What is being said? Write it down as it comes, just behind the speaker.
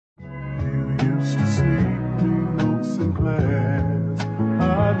She seen notes in class.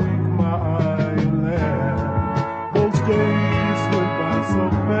 I think my eyelid. Those days went by so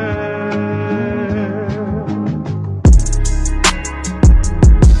fast.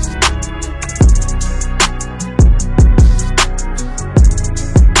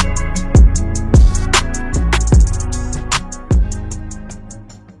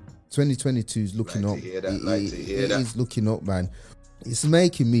 2022 is looking up. It is looking up, man. It's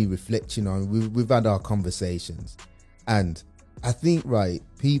making me reflect, you know. We've had our conversations, and I think, right,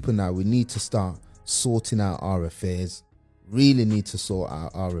 people now, we need to start sorting out our affairs. Really need to sort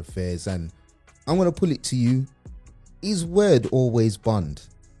out our affairs, and I'm gonna put it to you: is word always bond?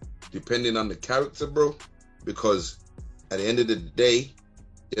 Depending on the character, bro. Because at the end of the day,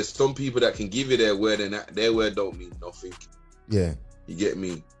 there's some people that can give you their word, and their word don't mean nothing. Yeah, you get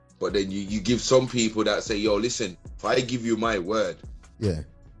me. But then you give some people that say, yo, listen, if I give you my word, yeah,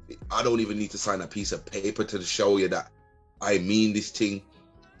 I don't even need to sign a piece of paper to show you that I mean this thing.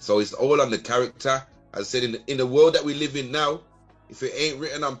 So it's all on the character. As I said, in the world that we live in now, if it ain't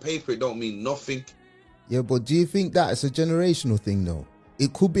written on paper, it don't mean nothing. Yeah, but do you think that's a generational thing, though?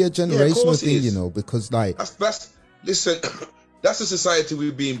 It could be a generational thing, you know, because like... Listen, that's the society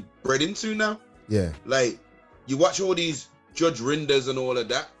we're being bred into now. Yeah. Like, you watch all these Judge Rinders and all of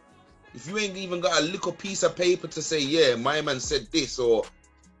that. If you ain't even got a little piece of paper to say, yeah, my man said this, or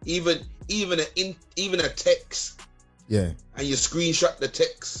even a text, yeah, and you screenshot the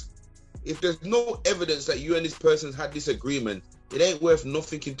text, if there's no evidence that you and this person had this agreement, it ain't worth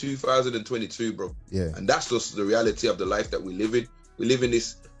nothing in 2022, bro. Yeah. And that's just the reality of the life that we live in. We live in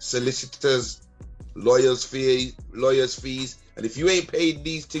this solicitors, lawyers fees, and if you ain't paid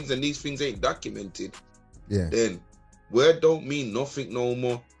these things and these things ain't documented, yeah, then word don't mean nothing no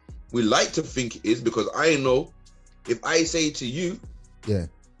more. We like to think it is, because I know if I say to you, yeah,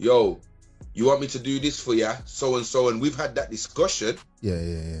 yo, you want me to do this for ya, so and so, and we've had that discussion,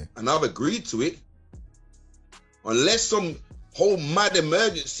 yeah, and I've agreed to it, unless some whole mad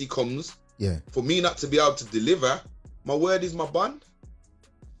emergency comes, yeah, for me not to be able to deliver, my word is my bond.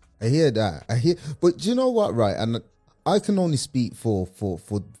 I hear that. But do you know what, right? And I can only speak for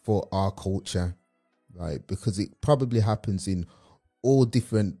our culture, right? Because it probably happens in all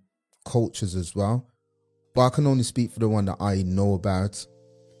different cultures as well, but I can only speak for the one that I know about.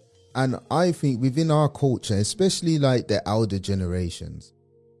 And I think within our culture, especially like the elder generations,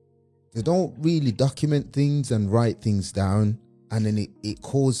 they don't really document things and write things down, and then it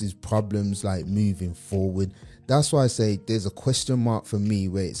causes problems like moving forward. That's why I say there's a question mark for me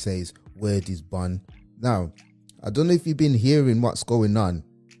where it says word is bond. Now, I don't know if you've been hearing what's going on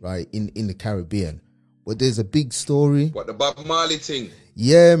right in the Caribbean, but there's a big story. What, the Bob Marley thing?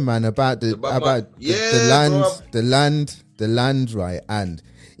 Yeah, man, about the land, right? And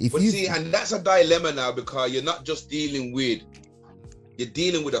if you see, and that's a dilemma now, because you're not just dealing with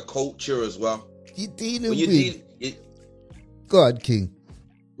a culture as well. You're dealing with God, King.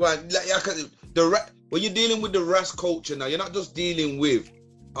 Well, when you're dealing with the Ras culture now, you're not just dealing with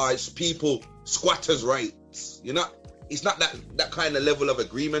it's people squatters' rights. It's not that kind of level of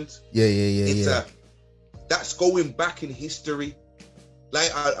agreement. Yeah. That's going back in history.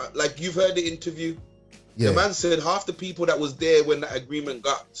 Like you've heard the interview. Yeah. The man said half the people that was there when that agreement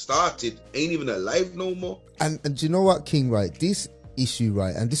got started ain't even alive no more. And do you know what, King, right? This issue,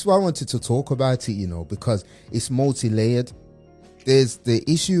 right? And this is why I wanted to talk about it, you know, because it's multi-layered. There's the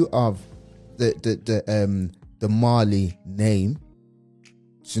issue of the Marley name.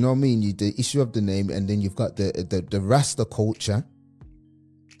 Do you know what I mean? The issue of the name, and then you've got the Rasta culture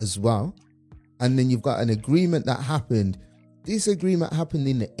as well. And then you've got an agreement that happened. This agreement happened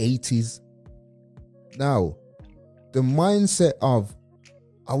in the 80s. Now, the mindset of,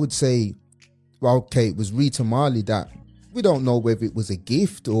 I would say, well, okay, it was Rita Marley that we don't know whether it was a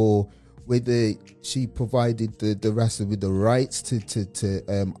gift or whether she provided the Rasta with the rights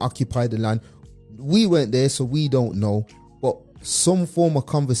to occupy the land. We weren't there, so we don't know. But some form of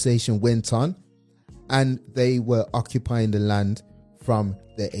conversation went on, and they were occupying the land from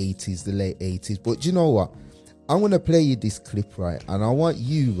the 80s, the late 80s. But you know what? I'm going to play you this clip, right? And I want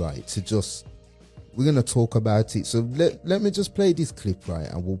you, right, to just... We're going to talk about it. So let me just play this clip, right?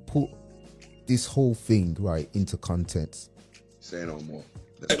 And we'll put this whole thing, right, into context. Say no more.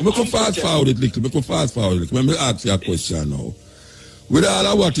 We can fast forward it little. Let me ask you a question now. With all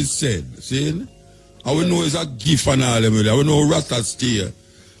of what is said, see? I will know it's a gift and all them. I will know Rasta stay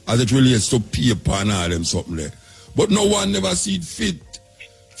as it relates to paper and all them something there. But no one never see it fit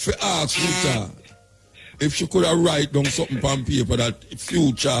for ask Rita if she could have write down something on paper that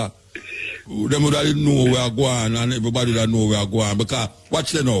future them would have know where I go on, and everybody that know where I go on. Because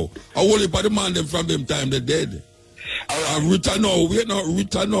watch them now. I only by the man them from them time they dead. And Rita now, wait now,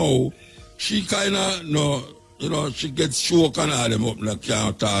 Rita now, she kinda no, you know, she gets shook and all them up, like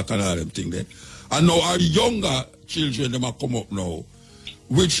can't talk and all them thing there. And now our younger children them are come up now,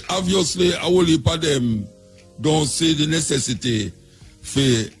 which obviously a whole heap of them don't see the necessity for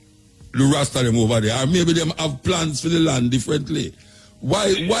the Rasta them over there. Or maybe them have plans for the land differently. Why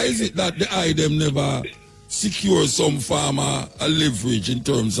is it that the eye them never secure some farmer a leverage in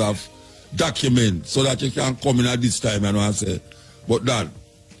terms of document so that you can come in at this time and say, but that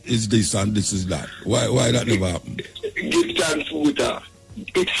is this and this is that. Why that never happened? Give thanks, Muta.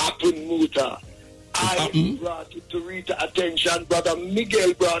 It happened, Muta. I brought it to Rita attention. Brother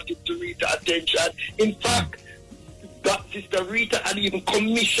Miguel brought it to Rita attention. In fact, that Sister Rita had even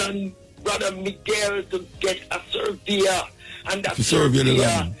commissioned Brother Miguel to get a surveyor. And that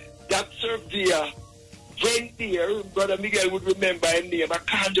surveyor went there. Brother Miguel would remember his name. I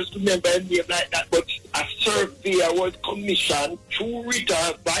can't just remember his name like that, but a surveyor was commissioned through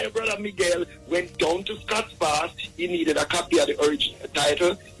Rita by Brother Miguel, went down to Scott's Pass. He needed a copy of the original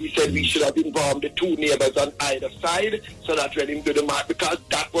title. He said we should have involved the two neighbors on either side so that when him do the mark, because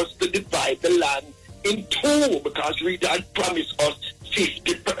that was to divide the land in two, because Rita had promised us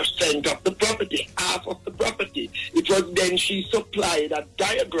 50% of the property, half of the property. It was then she supplied a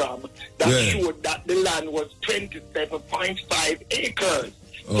diagram that showed that the land was 27.5 acres.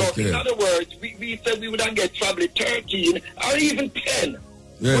 So in other words, we said we would not get probably 13 or even 10.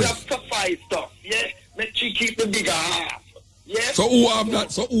 Would have sufficed us, Let she keep the bigger half. Yes. So who have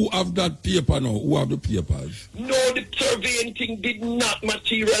that? So who have that paper now? Who have the papers? No, the surveying thing did not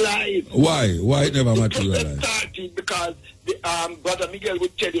materialize. Why? Why it never materialized? The started because Brother Miguel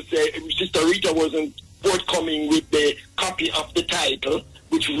would tell you, say, Sister Rita wasn't forthcoming with the copy of the title,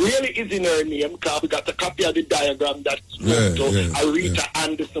 which really is in her name, because we got a copy of the diagram that's Rita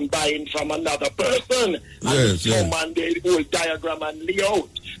Anderson buying from another person. And the whole diagram and layout.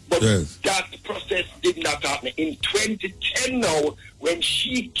 But that process did not happen. In 2010 now, when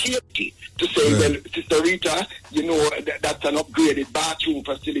she came to say, well, Sister Rita, you know, that's an upgraded bathroom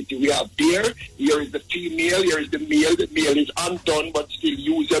facility we have there. Here is the female, here is the male. The male is undone but still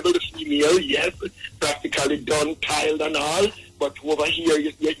usable. The female, yes, practically done, tiled and all. But over here,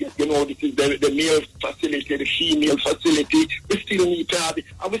 you know, this is the male facility, the female facility. We still need to have it.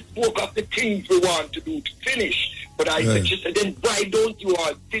 And we spoke of the things we want to do to finish. But I said, then why don't you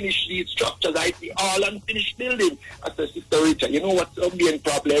all finish these structures? I see all unfinished building. I said, Sister Rita, you know what's the main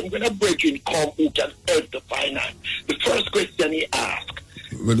problem? When a brethren come who can help the finance, the first question he asked,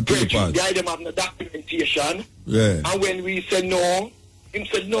 brethren, the item have no documentation. And when we said no, he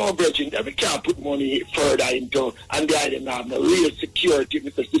said, no, brethren, we can't put money further into, and the item have no real security.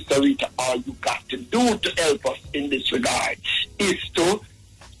 Mr. Sister Rita, all you got to do to help us in this regard is to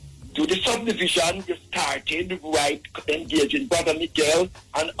do the subdivision. You started right engaging Brother Miguel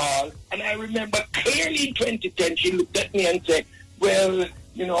and all. And I remember clearly in 2010, she looked at me and said, well,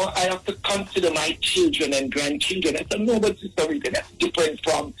 you know, I have to consider my children and grandchildren. I said, no, but Sister Rita, that's different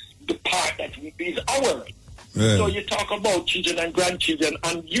from the part that is ours. So you talk about children and grandchildren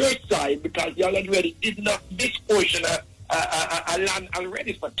on your side, because y'all already did not this portion of land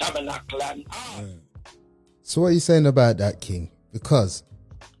already for tabernacle and all. So what are you saying about that, King? Because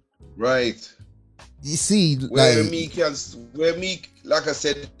you see, like I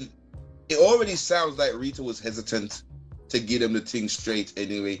said, it already sounds like Rita was hesitant to give them the thing straight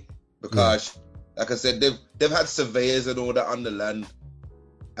anyway, because like I said, they've had surveyors and all that on the land,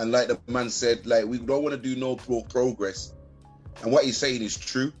 and like the man said, like, we don't want to do no progress, and what he's saying is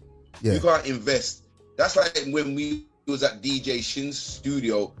true. You can't invest. That's like when we was at DJ Shin's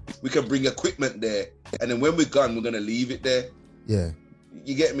studio, we can bring equipment there, and then when we're gone, we're gonna leave it there.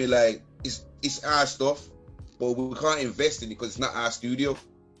 You get me? Like, it's our stuff, but we can't invest in it because it's not our studio.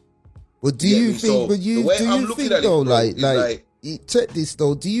 Well, do you think? So, but you do you think though? Like, check this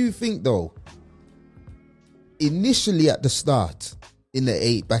though. Do you think though? Initially, at the start,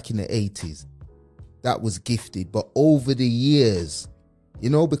 back in the 80s, that was gifted, but over the years, you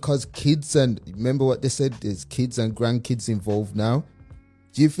know, because kids and remember what they said, there's kids and grandkids involved now.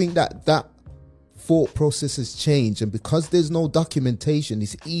 Do you think that thought process has changed, and because there's no documentation,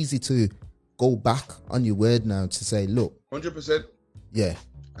 it's easy to go back on your word now to say, look, 100%. Yeah.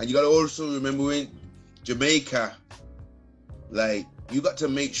 And you got to also remember in Jamaica, like, you got to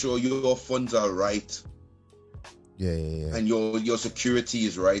make sure your funds are right. Yeah. And your security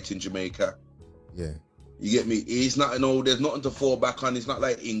is right in Jamaica. Yeah. You get me? It's not, there's nothing to fall back on. It's not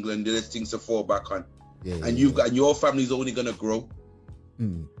like England. There's things to fall back on. And your family's only gonna grow.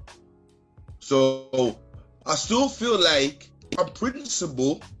 So I still feel like on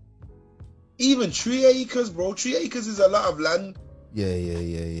principle, even 3 acres, bro. 3 acres is a lot of land.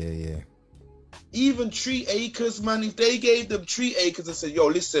 Yeah. Even 3 acres, man. If they gave them 3 acres and said, yo,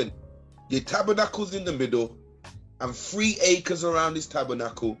 listen, your tabernacle's in the middle and 3 acres around this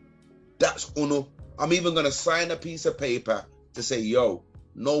tabernacle, that's Uno. I'm even gonna sign a piece of paper to say, yo,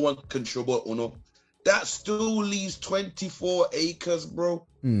 no one can trouble Uno. That still leaves 24 acres, bro.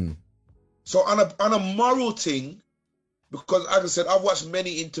 So on a moral thing, because like I said, I've watched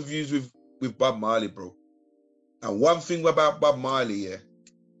many interviews with Bob Marley, bro. And one thing about Bob Marley,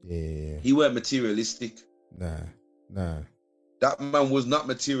 yeah, he weren't materialistic. Nah. That man was not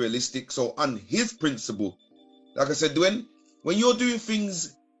materialistic. So on his principle, like I said, when you're doing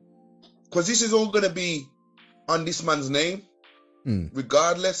things, because this is all gonna be on this man's name,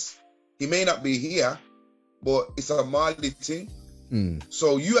 regardless. He may not be here, but it's a Marley thing.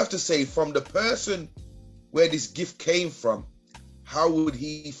 So you have to say, from the person where this gift came from, how would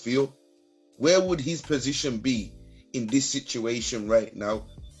he feel? Where would his position be in this situation right now?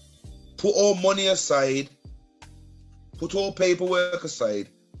 Put all money aside, put all paperwork aside.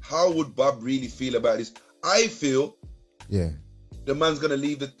 How would Bob really feel about this? I feel the man's going to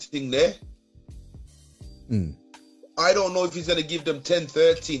leave the thing there. I don't know if he's going to give them 10,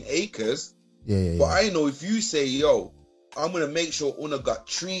 13 acres. But I know if you say, yo, I'm going to make sure Una got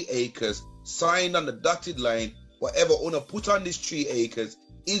 3 acres signed on the dotted line, whatever Una put on this 3 acres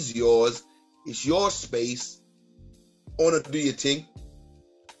is yours. It's your space. Una, do your thing.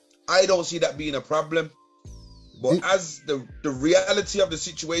 I don't see that being a problem. But as the reality of the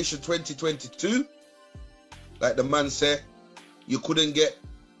situation 2022, like the man said, you couldn't get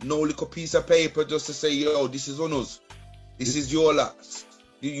no little piece of paper just to say, yo, this is Una's. This is your lot.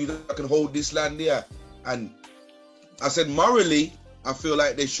 You can hold this land here. And I said, morally, I feel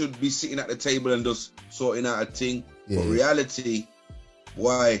like they should be sitting at the table and just sorting out a thing. But reality,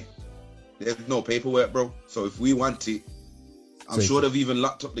 why? There's no paperwork, bro. So if we want it, I'm sure they've even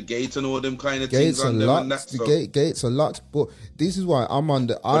locked up the gates and all them kind of things on them and that. The gates are locked. But this is why I'm on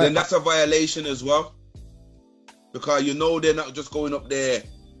the... But then that's a violation as well. Because you know they're not just going up there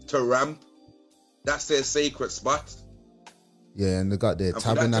to ramp. That's their sacred spot. Yeah, and they got their and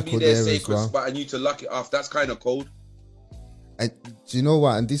tabernacle for that to be their there sacred as well. spot and you to lock it off, that's kind of cold. And do you know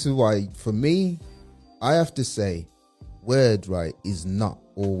what? And this is why, for me, I have to say, word, right, is not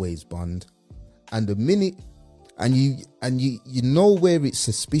always bond. And the minute, and you know where it's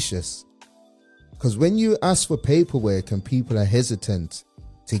suspicious. Because when you ask for paperwork and people are hesitant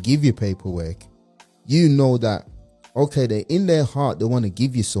to give you paperwork, you know that, okay, they're in their heart, they want to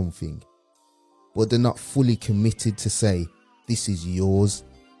give you something, but they're not fully committed to say, this is yours.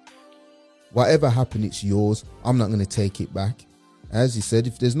 Whatever happened, it's yours. I'm not going to take it back. As you said,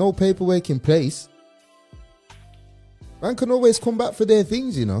 if there's no paperwork in place, man can always come back for their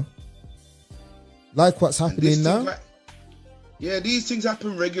things, you know. Like what's happening now. These things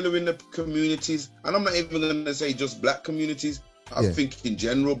happen regular in the communities. And I'm not even going to say just black communities. I think in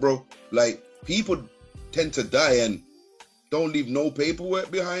general, bro. Like, people tend to die and don't leave no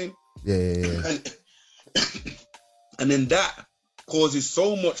paperwork behind. And then that causes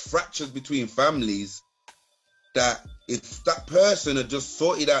so much fractures between families that if that person had just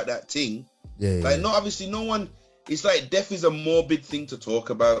sorted out that thing, obviously no one, it's like death is a morbid thing to talk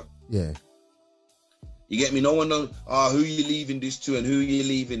about. You get me? No one knows who you leaving this to and who you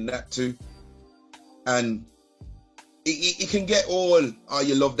leaving that to. And it can get all,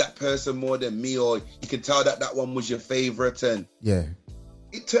 you love that person more than me, or you can tell that that one was your favorite, and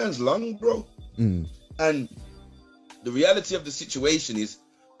it turns long, bro. And the reality of the situation is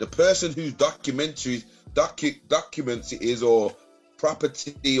the person whose documents it is, or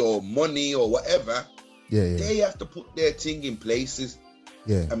property or money or whatever, they have to put their thing in places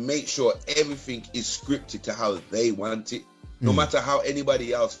and make sure everything is scripted to how they want it, no matter how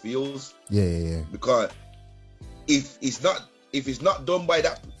anybody else feels. Because if it's not done by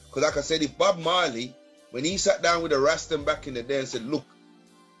that, because like I said, if Bob Marley, when he sat down with the Rastan back in the day and said, look,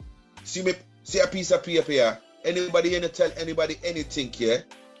 see a piece of paper here, anybody here to tell anybody anything here,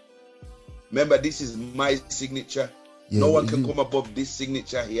 remember this is my signature, no one can come above this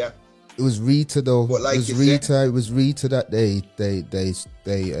signature here. It was Rita though. But like it was Rita that they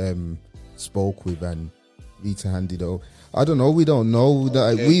spoke with, and Rita handed over. I don't know. We don't know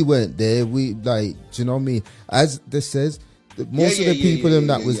that we weren't there. We do you know what I mean? As this says, most of the people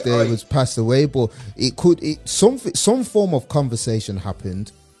that was there was passed away, but some form of conversation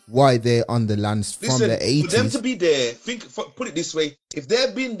happened why they're on the land from the 80s. For them to be there, put it this way: if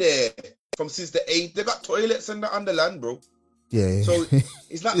they've been there from since the 80s, they got toilets on the land, bro. Yeah. So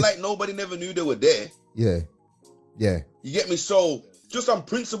it's not like nobody never knew they were there. Yeah. You get me? So just on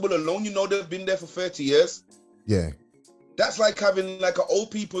principle alone, you know they've been there for 30 years. Yeah. That's like having like an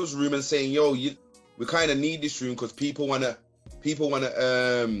old people's room and saying, yo, we kind of need this room because people gonna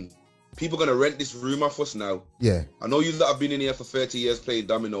rent this room off us now. Yeah. I know you that have been in here for 30 years playing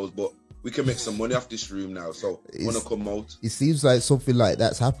dominoes, but we can make some money off this room now. So wanna come out. It seems like something like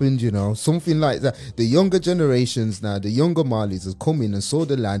that's happened, you know, something like that. The younger generations now, the younger Marleys have come in and saw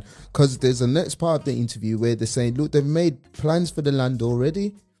the land, because there's a next part of the interview where they're saying, look, they've made plans for the land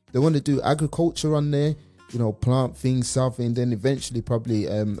already. They want to do agriculture on there, you know, plant things, something, and then eventually probably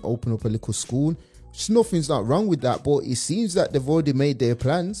open up a little school. Nothing's not wrong with that, but it seems that they've already made their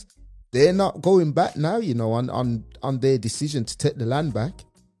plans. They're not going back now, you know, on their decision to take the land back.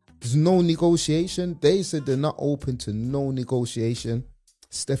 There's no negotiation. They said they're not open to no negotiation.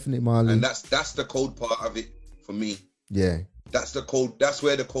 Stephanie Marley. And that's the cold part of it for me. Yeah. That's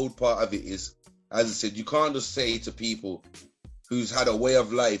where the cold part of it is. As I said, you can't just say to people who's had a way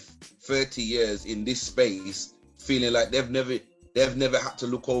of life 30 years in this space, feeling like they've never had to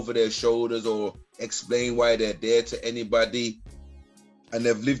look over their shoulders or explain why they're there to anybody, and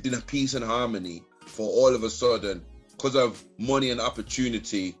they've lived in a peace and harmony, for all of a sudden, because of money and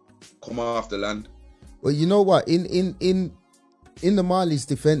opportunity, come off the land. Well, you know what? In the Marley's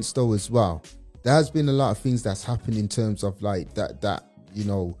defense though as well, there has been a lot of things that's happened in terms of like that you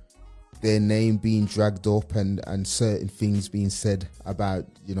know, their name being dragged up and certain things being said about,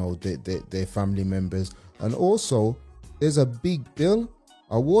 you know, their family members. And also there's a big bill,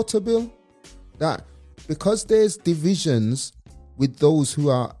 a water bill, that because there's divisions with those who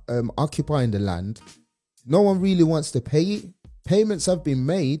are occupying the land, no one really wants to pay it. Payments have been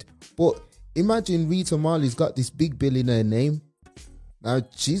made, but imagine Rita Marley's got this big bill in her name. Now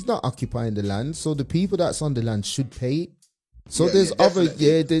she's not occupying the land, so the people that's on the land should pay it. So there's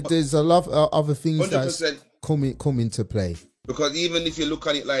there's a lot of other things 100%. that come into play. Because even if you look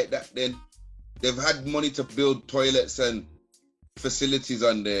at it like that, then they've had money to build toilets and facilities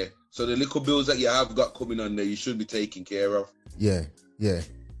on there. So the little bills that you have got coming on there, you should be taking care of. Yeah.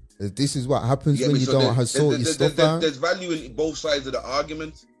 This is what happens when you don't have sort your stuff out. There's value in both sides of the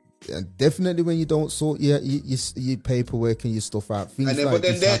argument. And definitely when you don't sort your paperwork and your stuff out. Things And then, like but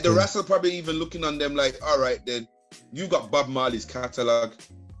then this the happen. rest are probably even looking on them like, all right, then you got Bob Marley's catalog.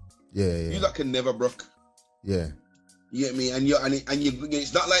 Yeah. You lot can never broke. Yeah. You get me? And you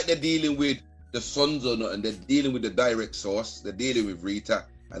it's not like they're dealing with the sons or nothing. They're dealing with the direct source. They're dealing with Rita.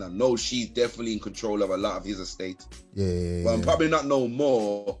 And I know she's definitely in control of a lot of his estate. Yeah. But I'm probably not no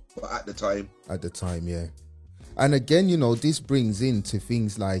more, but at the time. At the time, yeah. And again, you know, this brings into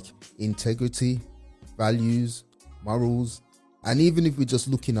things like integrity, values, morals, and even if we just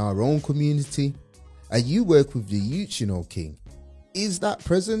look in our own community, and you work with the youth, you know, King, is that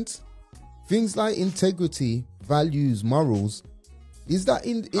present? Things like integrity, values, morals, is that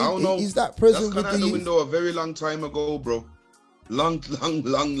I don't know. Is that present That's with the the youth? window a very long time ago, bro. Long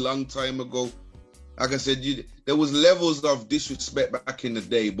time ago. Like I said, there was levels of disrespect back in the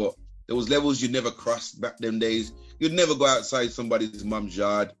day, but there was levels you never crossed back them days. You'd never go outside somebody's mum's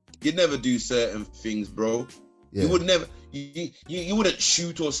yard. You'd never do certain things, bro. Yeah. You would never. You wouldn't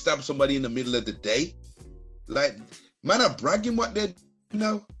shoot or stab somebody in the middle of the day. Like, man are bragging what they do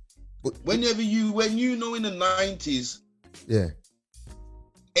now. When you know in the 90s, Yeah.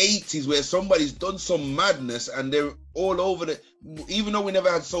 80s, where somebody's done some madness and they're all over the, even though we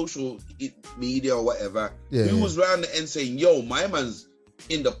never had social media or whatever, we was around the end saying, yo, my man's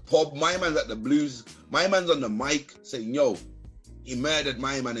in the pub, my man's at the blues, my man's on the mic saying, yo, he murdered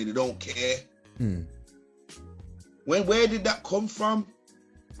my man and he don't care. Where did that come from?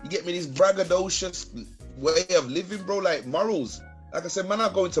 You get me? This braggadocious way of living, bro, like morals. Like I said, man,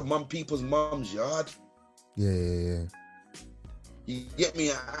 I go into people's mum's yard. Yeah. You get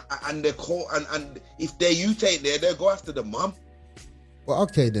me? And they call, and if they ain't there, they'll go after the mum. Well,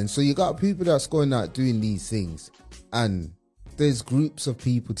 okay then. So you got people that's going out doing these things, and there's groups of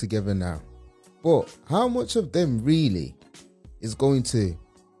people together now. But how much of them really is going to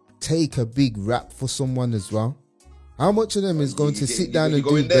take a big rap for someone as well? How much of them is going to sit down and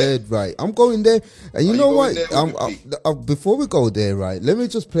do bed right? I'm going there, and you know what? Before we go there, right? Let me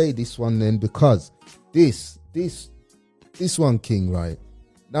just play this one then, because this one, King, right?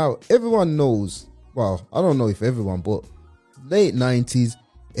 Now, everyone knows, well, I don't know if everyone, but late 90s,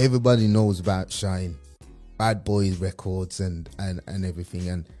 everybody knows about Shine, Bad Boys Records and everything.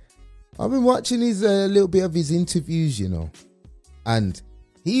 And I've been watching his little bit of his interviews, you know, and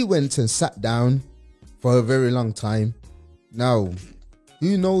he went and sat down for a very long time. Now,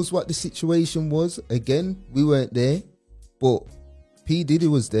 who knows what the situation was? Again, we weren't there. But P. Diddy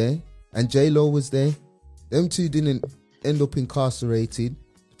was there and J-Lo was there. Them two didn't end up incarcerated.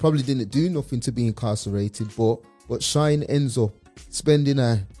 Probably didn't do nothing to be incarcerated, but Shine ends up spending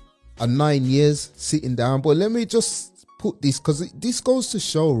a 9 years sitting down. But let me just put this, because this goes to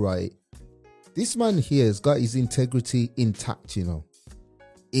show, right? This man here has got his integrity intact, you know.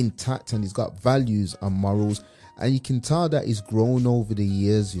 Intact, and he's got values and morals. And you can tell that he's grown over the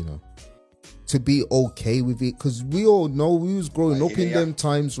years, you know, to be okay with it. Because we all know we was growing up in them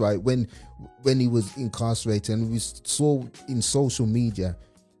times, right, when he was incarcerated, and we saw in social media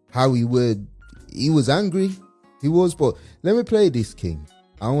how he was angry. He was. But let me play this, King.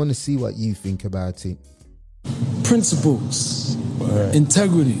 I want to see what you think about it. Principles,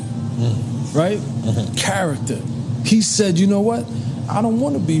 integrity, right? Character. He said, you know what? I don't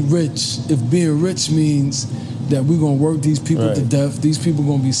want to be rich if being rich means that we're going to work these people to death. These people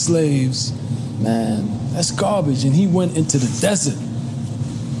going to be slaves. Man, that's garbage. And he went into the desert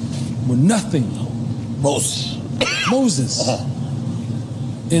with nothing. Moses.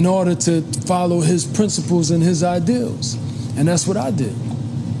 In order to follow his principles and his ideals. And that's what I did.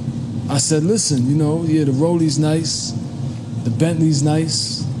 I said, listen, you know, yeah, the Rollie's nice, the Bentley's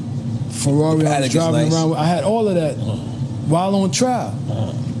nice, Ferrari I was driving around with. I had all of that while on trial.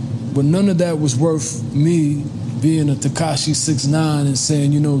 But none of that was worth me being a Tekashi 6ix9ine and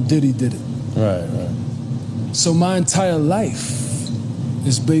saying, you know, Diddy did it. Right. So my entire life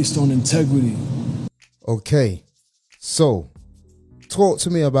is based on integrity. Okay, so talk to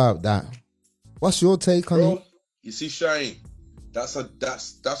me about that. What's your take on it? You see, Shine, that's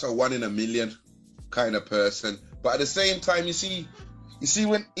a 1 in a million kind of person. But at the same time, you see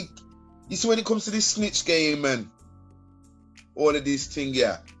when it comes to this snitch game and all of these things,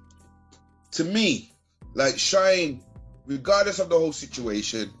 yeah. To me, like Shine, regardless of the whole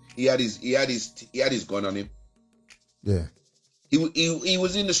situation, he had his gun on him. Yeah. He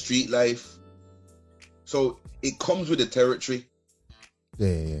was in the street life, so it comes with the territory.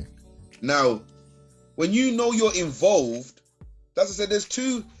 Yeah. Now, when you know you're involved, that's what I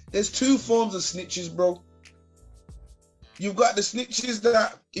said. There's two forms of snitches, bro. You've got the snitches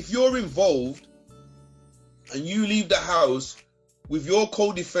that if you're involved and you leave the house with your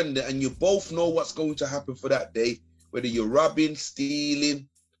co-defendant and you both know what's going to happen for that day, whether you're robbing, stealing,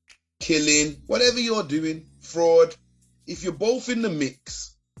 killing, whatever you're doing, fraud, if you're both in the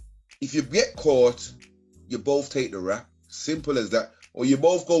mix, if you get caught, you both take the rap. Simple as that. Or you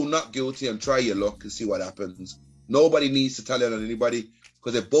both go not guilty and try your luck and see what happens. Nobody needs to tell it on anybody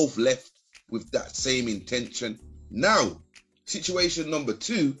because they're both left with that same intention. Now, situation number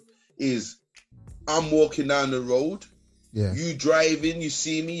 2 is I'm walking down the road. Yeah. You driving, you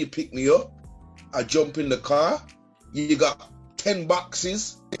see me, you pick me up. I jump in the car. You got 10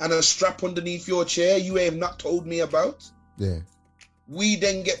 boxes and a strap underneath your chair you ain't not told me about. Yeah. We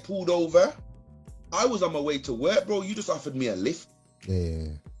then get pulled over. I was on my way to work, bro. You just offered me a lift. Yeah.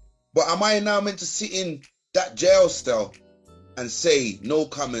 But am I now meant to sit in that jail cell and say no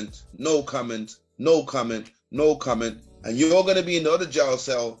comment, no comment, no comment, no comment, and you're going to be in the other jail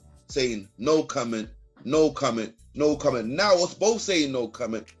cell saying no comment, no comment, no comment. Now us both saying no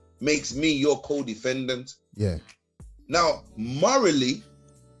comment makes me your co-defendant. Yeah. Now, morally,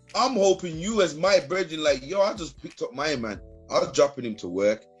 I'm hoping you as my brethren, like, yo, I just picked up my man. I was dropping him to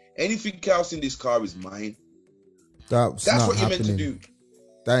work. Anything else in this car is mine. That's what you're meant to do.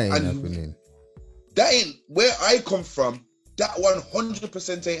 That ain't happening. That ain't where I come from. That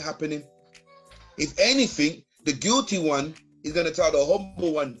 100% ain't happening. If anything, the guilty one is going to tell the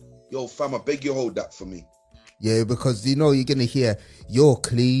humble one, yo, fam, I beg you hold that for me. Yeah, because, you know, you're going to hear, you're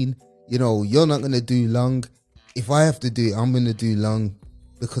clean. You know, you're not going to do long. If I have to do it, I'm going to do long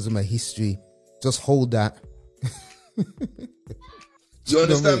because of my history. Just hold that. You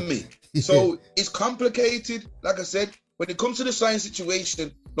understand me? Yeah. So it's complicated. Like I said, when it comes to the Shine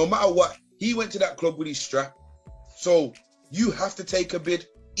situation, no matter what, he went to that club with his strap. So you have to take a bid,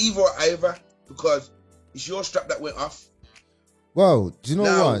 either, because it's your strap that went off. Well, do you know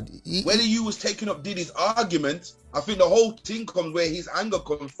now, what? Whether you was taking up Diddy's argument, I think the whole thing comes where his anger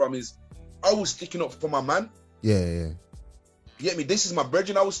comes from is, I was sticking up for my man. Yeah. You get me? This is my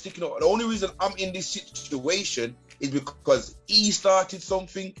brethren. I was sticking up. The only reason I'm in this situation is because he started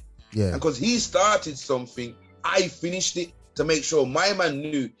something. Yeah. And because he started something, I finished it to make sure my man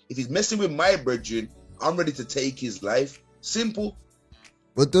knew if he's messing with my brethren, I'm ready to take his life. Simple.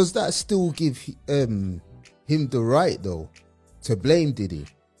 But does that still give him the right, though, to blame Diddy?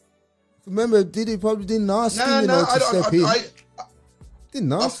 Remember, Diddy probably didn't ask him, to step in.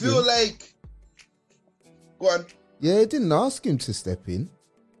 Didn't ask him. I feel like... Go on. Yeah, he didn't ask him to step in.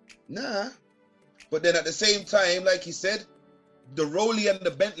 Nah. But then at the same time, like he said, the Rollie and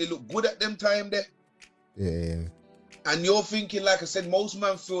the Bentley look good at them time there. Yeah. And you're thinking, like I said, most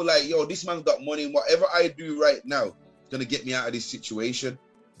men feel like, yo, this man's got money, and whatever I do right now is gonna get me out of this situation.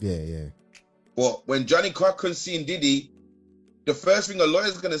 Yeah. But when Johnny Cochran seen Diddy, the first thing a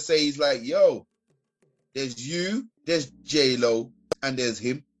lawyer's gonna say is like, yo, there's you, there's J-Lo, and there's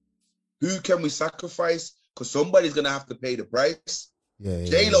him. Who can we sacrifice? Because somebody's gonna have to pay the price. Yeah.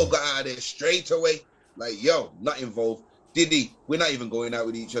 J-Lo got out of there straight away. Like, yo, not involved. Diddy, we're not even going out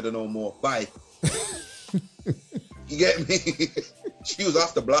with each other no more. Bye. You get me? She was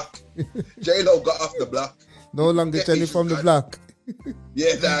off the block. J-Lo got off the block. No longer Jenny from the block.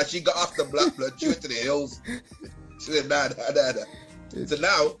 Yeah, nah, she got off the block, blood. She went to the hills. She said, nah. So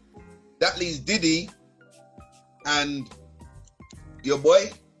now, that leaves Diddy and your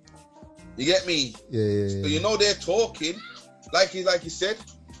boy. You get me? Yeah. So you know they're talking, like he said,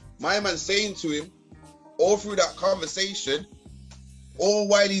 my man saying to him, all through that conversation, all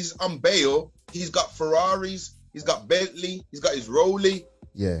while he's on bail, he's got Ferraris, he's got Bentley, he's got his Rollie.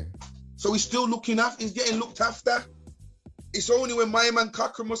 Yeah. So he's still he's getting looked after. It's only when my man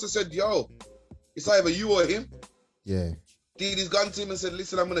Cochran must have said, yo, it's either you or him. Yeah. Diddy's gone to him and said,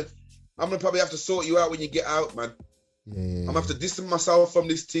 listen, I'm gonna probably have to sort you out when you get out, man. Yeah. I'm gonna have to distance myself from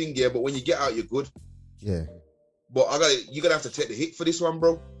this thing, yeah, but when you get out, you're good. Yeah. But you're gonna have to take the hit for this one,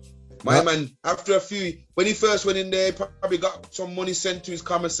 bro. My man, after when he first went in there, he probably got some money sent to his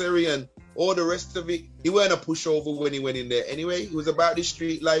commissary and all the rest of it. He weren't a pushover when he went in there anyway. He was about this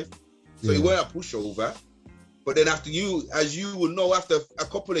street life. So he weren't a pushover. But then as you will know, after a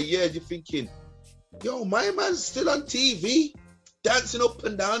couple of years, you're thinking, yo, my man's still on TV, dancing up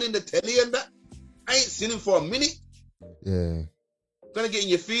and down in the telly and that. I ain't seen him for a minute. Yeah. Gonna get in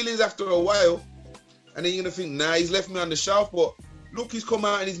your feelings after a while. And then you're gonna think, nah, he's left me on the shelf, but look, he's come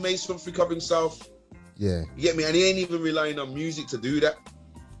out and he's made something of himself. Yeah. You get me? And he ain't even relying on music to do that.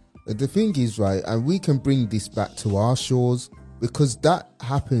 But the thing is, right, and we can bring this back to our shores because that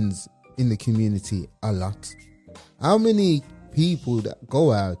happens in the community a lot. How many people that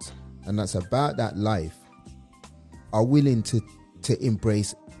go out and that's about that life are willing to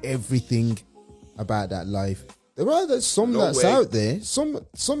embrace everything about that life? There are some that's out there,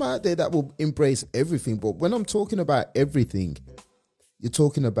 some out there that will embrace everything. But when I'm talking about everything, you're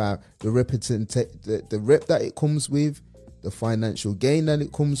talking about the rep that it comes with, the financial gain that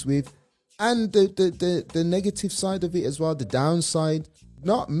it comes with, and the negative side of it as well, the downside.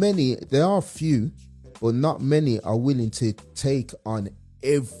 Not many, there are few, but not many are willing to take on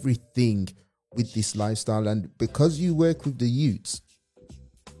everything with this lifestyle. And because you work with the youths,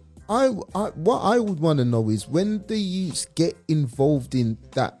 what I would want to know is when the youths get involved in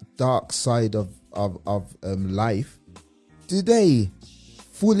that dark side of life, do they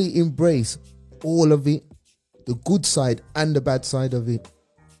fully embrace all of it, the good side and the bad side of it?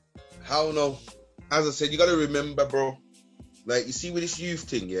 Hell no. As I said, you got to remember, bro. Like, you see with this youth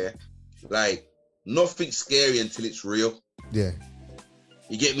thing, yeah? Like, nothing's scary until it's real. Yeah.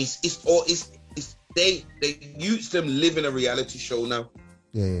 You get me? They youths them live in a reality show now.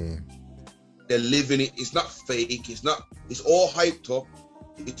 Yeah. They're living it. It's not fake. It's all hyped up.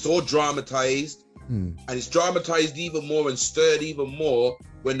 It's all dramatized. And it's dramatized even more and stirred even more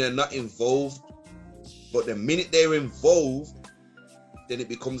when they're not involved. But the minute they're involved, then it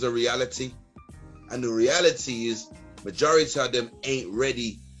becomes a reality. And the reality is, majority of them ain't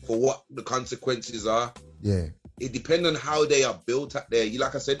ready for what the consequences are. Yeah. It depends on how they are built up there.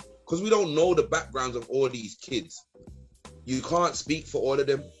 Like I said, because we don't know the backgrounds of all these kids. You can't speak for all of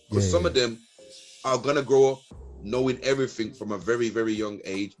them. Because some of them are going to grow up knowing everything from a very, very young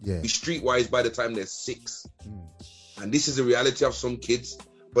age. Be streetwise by the time they're 6. And this is the reality of some kids.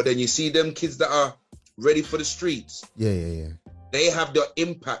 But then you see them kids that are ready for the streets. They have their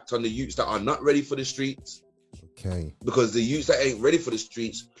impact on the youths that are not ready for the streets. Okay. Because the youths that ain't ready for the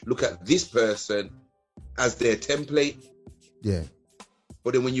streets look at this person as their template. Yeah.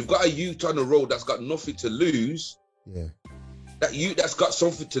 But then when you've got a youth on the road that's got nothing to lose, that youth that's got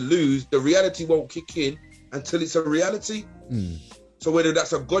something to lose, the reality won't kick in until it's a reality. So whether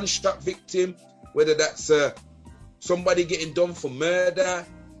that's a gunshot victim, whether that's somebody getting done for murder,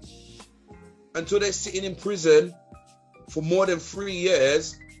 until they're sitting in prison for more than 3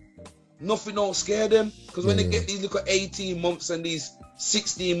 years, nothing don't scare them. Because when they get these little 18 months and these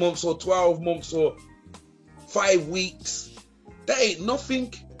 16 months or 12 months or 5 weeks, that ain't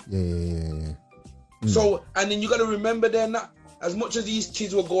nothing. So, and then you got to remember, they're not, as much as these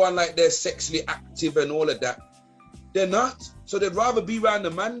kids will go on like they're sexually active and all of that, they're not. So they'd rather be around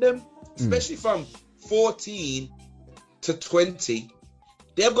the man them, especially from 14 to 20.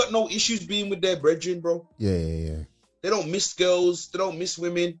 They've got no issues being with their brethren, bro. They don't miss girls. They don't miss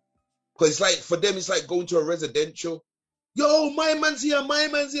women. Because it's like, for them, it's like going to a residential. Yo, my man's here.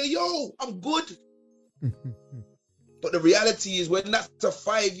 Yo, I'm good. But the reality is, when that's a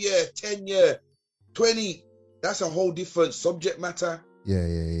 5-year, 10-year, 20, that's a whole different subject matter.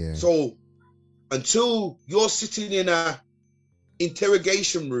 Yeah. So until you're sitting in a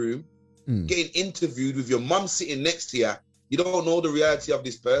interrogation room, getting interviewed with your mum sitting next to you, you don't know the reality of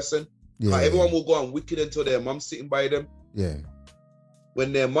this person. Everyone will go on wicked until their mum's sitting by them. Yeah.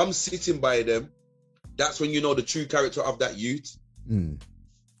 When their mum's sitting by them, that's when you know the true character of that youth.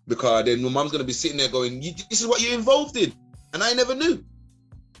 Because then your mum's going to be sitting there going, this is what you're involved in. And I never knew.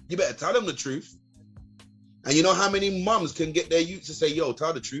 You better tell them the truth. And you know how many mums can get their youth to say, yo,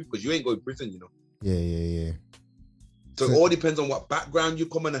 tell the truth, because you ain't going to prison, you know. Yeah. So it all depends on what background you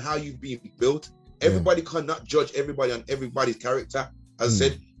come in and how you've been built. Everybody cannot judge everybody on everybody's character. As I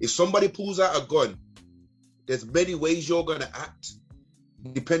said, if somebody pulls out a gun, there's many ways you're going to act,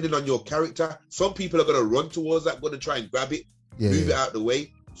 depending on your character. Some people are going to run towards that, going to try and grab it, move it out the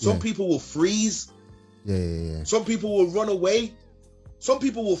way. Some people will freeze. Some people will run away. Some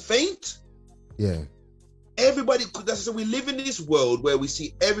people will faint. Everybody, that's why we live in this world where we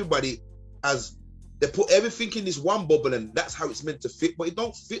see everybody as, they put everything in this one bubble and that's how it's meant to fit, but it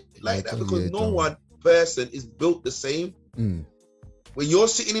don't fit like that because no one person is built the same. When you're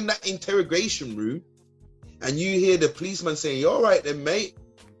sitting in that interrogation room and you hear the policeman saying, all right then, mate,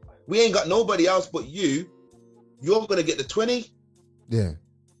 we ain't got nobody else but you're going to get the 20.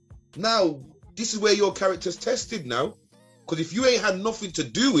 Now, this is where your character's tested now, because if you ain't had nothing to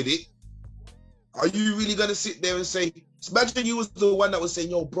do with it, are you really going to sit there and say, imagine you was the one that was saying,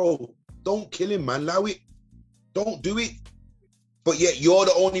 yo, bro, don't kill him, man, allow it. Don't do it. But yet you're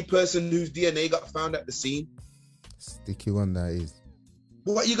the only person whose DNA got found at the scene. Sticky one that is.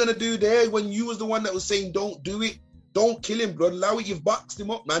 But what are you going to do there when you was the one that was saying, don't do it? Don't kill him, blood. Allow it. You've boxed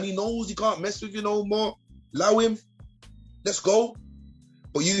him up, man. He knows he can't mess with you no more. Allow him. Let's go.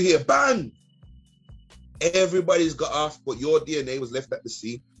 But you hear, bang. Everybody's got off, but your DNA was left at the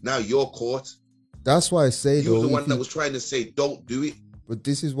scene. Now you're caught. That's why I say, you were the one that was trying to say, don't do it. But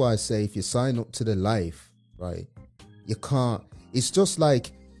this is why I say, if you sign up to the life, right, you can't. It's just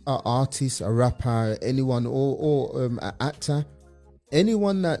like an artist, a rapper, anyone, or an actor.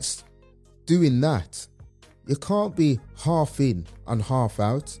 Anyone that's doing that, you can't be half in and half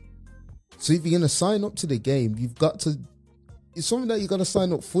out. So if you're going to sign up to the game, you've got to, it's something that you're going to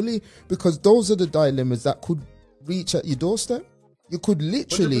sign up fully, because those are the dilemmas that could reach at your doorstep. You could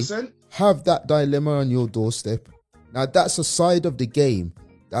literally 100%. Have that dilemma on your doorstep. Now that's a side of the game.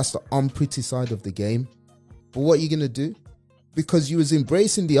 That's the unpretty side of the game. But what are you going to do? Because you was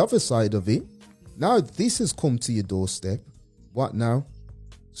embracing the other side of it. Now this has come to your doorstep. What now?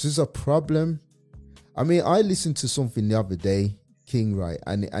 This is a problem. I mean, I listened to something the other day, King, right?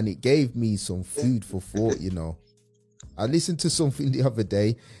 And it gave me some food for thought, you know. I listened to something the other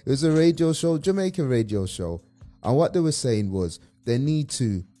day. It was a radio show, Jamaican radio show. And what they were saying was they need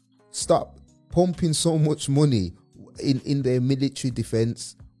to stop pumping so much money in their military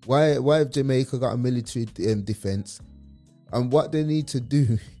defense. Why have Jamaica got a military defense? And what they need to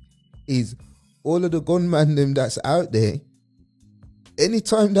do is all of the gunmen them that's out there,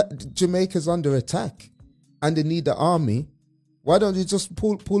 anytime that Jamaica's under attack and they need the army, why don't you just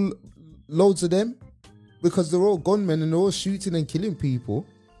pull loads of them? Because they're all gunmen and they're all shooting and killing people.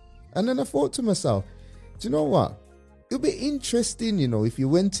 And then I thought to myself, do you know what? It would be interesting, you know, if you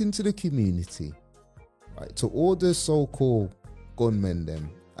went into the community, right, to all the so-called gunmen them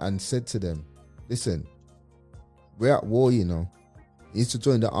and said to them, listen, we're at war, you know. You need to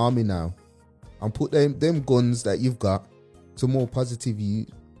join the army now and put them guns that you've got to more positive use,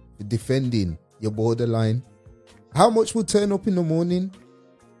 defending your borderline. How much would turn up in the morning?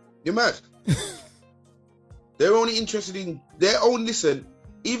 You're mad. They're only interested in their own. Listen,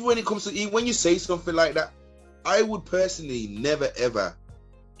 even when it comes to, when you say something like that, I would personally never ever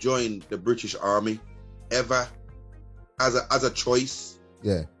join the British Army ever as a choice.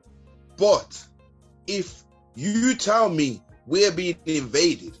 Yeah. But if you tell me we're being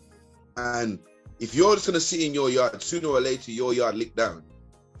invaded, and if you're just gonna sit in your yard, sooner or later your yard licked down,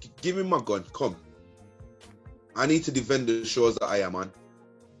 give me my gun. Come. I need to defend the shores that I am on.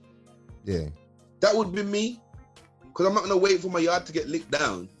 Yeah. That would be me. Because I'm not going to wait for my yard to get licked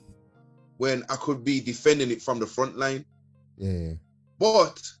down when I could be defending it from the front line. Yeah.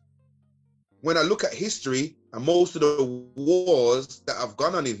 But when I look at history and most of the wars that have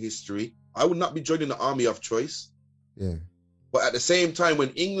gone on in history, I would not be joining the army of choice. Yeah. But at the same time, when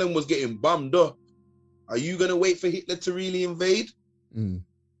England was getting bombed up, are you going to wait for Hitler to really invade?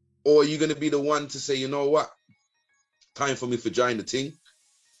 Or are you going to be the one to say, you know what? time for me to join the thing.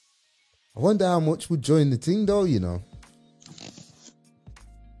 I wonder how much would join the thing though, you know.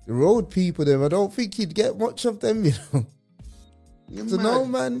 The road people them, I don't think you'd get much of them, you know. So no,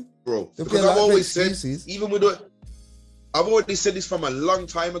 man. Bro, There'll because be a I've lot of always excuses. said, even with the, I've already said this from a long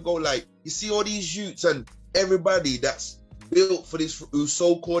time ago, like, you see all these youths and everybody that's built for this, who's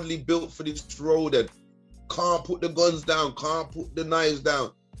so-calledly built for this road and can't put the guns down, can't put the knives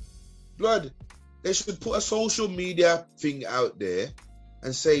down. Blood, they should put a social media thing out there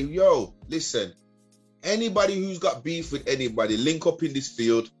and say, yo, listen, anybody who's got beef with anybody, link up in this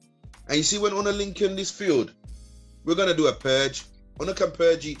field. And you see, when on a link in this field, we're going to do a purge. One can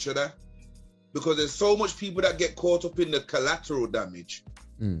purge each other because there's so much people that get caught up in the collateral damage.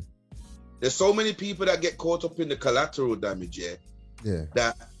 There's so many people that get caught up in the collateral damage,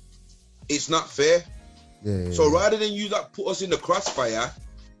 that it's not fair. So rather than you that put us in the crossfire,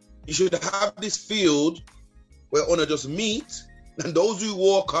 you should have this field where honor just meet, and those who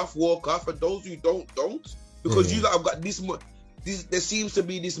walk off, and those who don't. Because you that have got this much. There seems to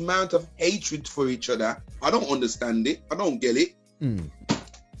be this amount of hatred for each other. I don't understand it. I don't get it.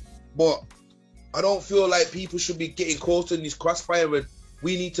 But I don't feel like people should be getting caught in this crossfire when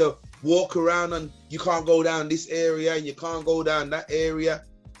we need to walk around and you can't go down this area and you can't go down that area.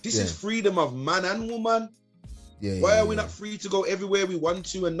 This is freedom of man and woman. Why are we not free to go everywhere we want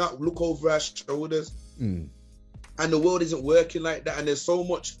to and not look over our shoulders? And the world isn't working like that. And there's so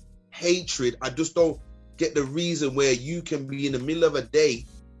much hatred. I just don't get the reason where you can be in the middle of a day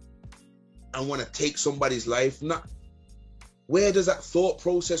and want to take somebody's life. Not where does that thought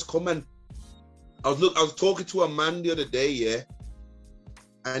process come? And I was talking to a man the other day,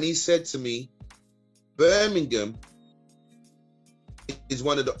 and he said to me, Birmingham is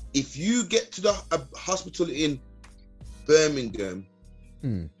one of the, if you get to the hospital in Birmingham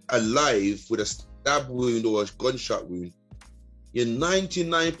alive with a stab wound or a gunshot wound, you're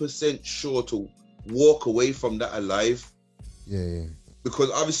 99% sure to walk away from that alive.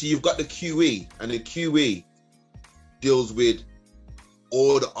 Because obviously you've got the QE, and the QE deals with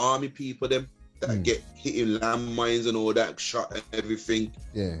all the army people them that get hit in landmines and all that, shot and everything.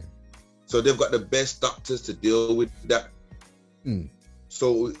 So they've got the best doctors to deal with that.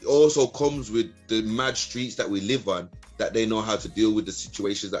 So it also comes with the mad streets that we live on, that they know how to deal with the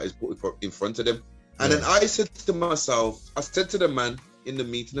situations that is put in front of them. And then I said to myself, I said to the man in the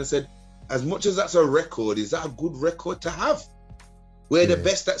meeting, I said, as much as that's a record, is that a good record to have? We're the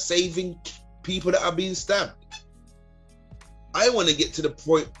best at saving people that are being stabbed. I want to get to the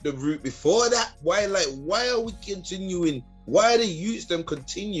point, the route before that. Why are we continuing? Why are the youths them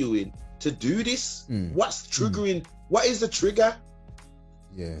continuing to do this? What's triggering? What is the trigger?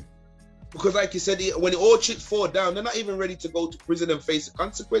 Because like you said, when the all chips fall down, they're not even ready to go to prison and face the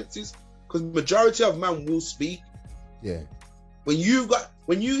consequences. Because majority of man will speak. When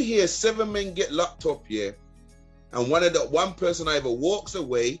you hear 7 men get locked up, and one person either walks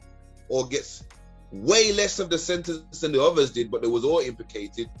away or gets way less of the sentence than the others did, but they was all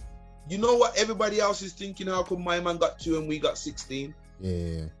implicated. You know what everybody else is thinking? How come my man got 2 and we got 16?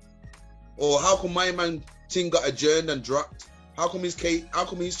 Or how come my man thing got adjourned and dropped? How come his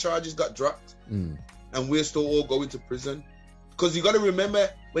charges got dropped? And we're still all going to prison? Because you got to remember,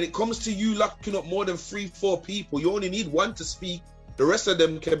 when it comes to you locking up more than 3-4 people, you only need one to speak. The rest of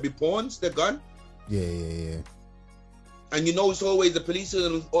them can be pawns. They're gone. And you know, it's always the police,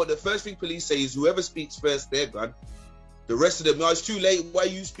 or the first thing police say is whoever speaks first, they're gone. The rest of them, no, it's too late. Why are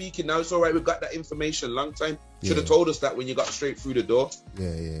you speaking now? It's all right. We got that information a long time. Should have told us that when you got straight through the door.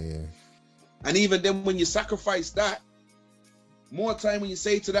 And even then, when you sacrifice that, more time when you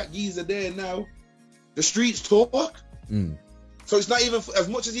say to that geezer there now, the streets talk. So it's not even, as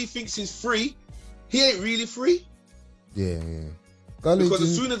much as he thinks he's free, he ain't really free. Because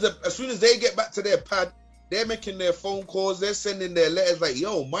as soon as they get back to their pad, they're making their phone calls, they're sending their letters like,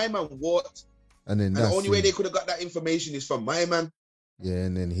 yo, my man what? And the only way they could have got that information is from my man.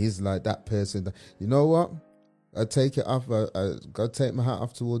 And then he's like that person. You know what? I take it off. I gotta take my hat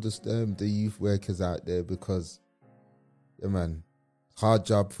off to all the youth workers out there, because, man, hard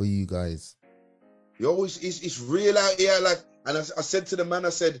job for you guys. It's real out here. Like, and I said to the man, I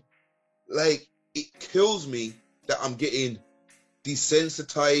said, like, it kills me that I'm getting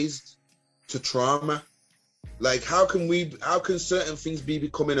desensitized to trauma. Like, how can certain things be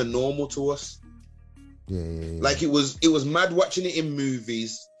becoming a normal to us? Like, it was mad watching it in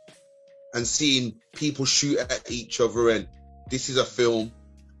movies and seeing people shoot at each other, and this is a film.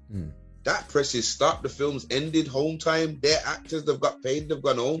 That press is stopped. The film's ended. Home time. Their actors, they've got paid. They've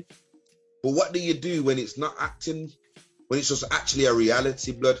gone home. But what do you do when it's not acting? When it's just actually a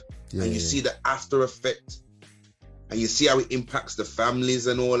reality, blood, and you see the after effect, and you see how it impacts the families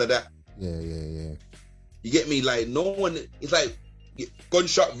and all of that. Yeah. You get me? Like, no one, it's like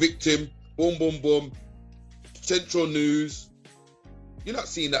gunshot victim, boom, boom, boom, central news. You're not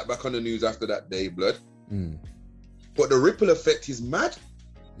seeing that back on the news after that day, blood. But the ripple effect is mad.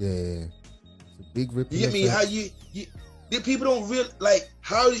 Yeah. It's a big ripple You get me? effect. How the people don't real like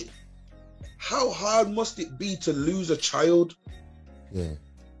how hard must it be to lose a child? Yeah.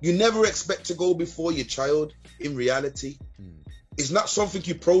 You never expect to go before your child in reality. It's not something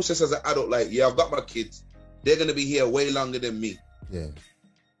you process as an adult, like, yeah, I've got my kids. They're going to be here way longer than me. Yeah.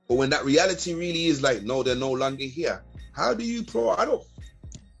 But when that reality really is like, no, they're no longer here. How do you I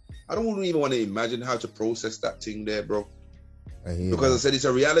don't even want to imagine how to process that thing there, bro. I hear Because that. I said it's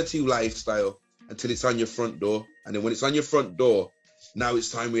a reality lifestyle until it's on your front door. And then when it's on your front door, now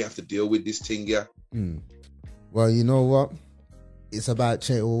it's time we have to deal with this thing, yeah. Well, you know what? It's about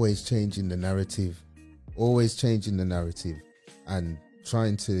always changing the narrative. Always changing the narrative. And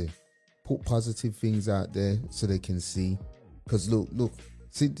trying to put positive things out there so they can see. Because look,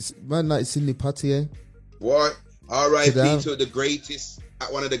 man like Sidney Poitier. What? R.I.P. Today. to the greatest,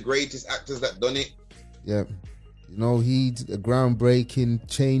 one of the greatest actors that done it. Yeah. You know, he's a groundbreaking,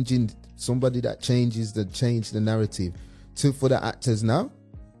 changing, somebody that change the narrative. For the actors now.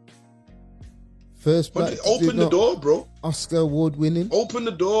 First black Open the door, bro. Oscar award winning. Open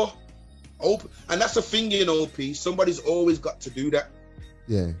the door. And that's the thing, you know, P. Somebody's always got to do that.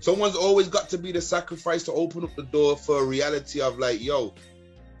 Yeah. Someone's always got to be the sacrifice to open up the door for a reality of like, yo,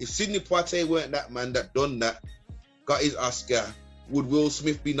 if Sidney Poitier weren't that man that done that, got his Oscar, would Will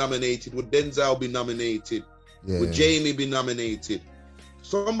Smith be nominated? Would Denzel be nominated? Yeah. Would Jamie be nominated?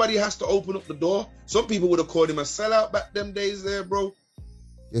 Somebody has to open up the door. Some people would have called him a sellout back them days there, bro.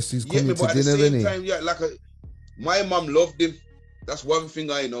 Yes, he's You get me? coming But to at the dinner, same innit? time, yeah, my mum loved him. That's one thing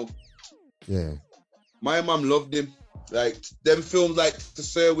I know. Yeah. My mum loved him. Like, them films like To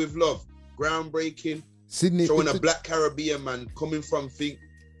Serve With Love, groundbreaking, Sydney showing a black Caribbean man coming from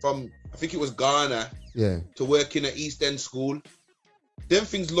I think it was Ghana, Yeah. to work in an East End school. Them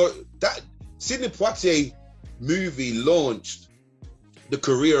things, that Sidney Poitier movie launched the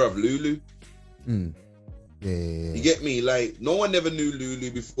career of Lulu. Yeah. You get me? Like, no one ever knew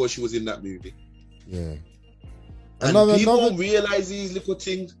Lulu before she was in that movie. Yeah. And people don't realize these little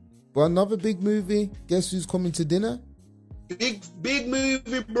things. But another big movie. Guess who's coming to dinner? Big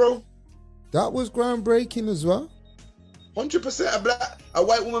movie, bro. That was groundbreaking as well. 100% a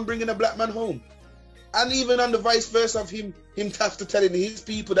white woman bringing a black man home. And even on the vice versa of him after telling his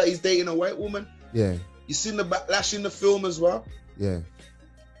people that he's dating a white woman. Yeah. You seen the backlash in the film as well. Yeah.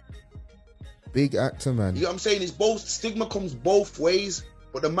 Big actor, man. You know what I'm saying? It's both, stigma comes both ways,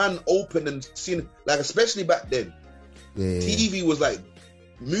 but the man opened and seen, like, especially back then. Yeah. TV was like,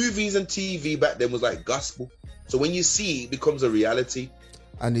 movies and TV back then was like gospel. So when you see it becomes a reality.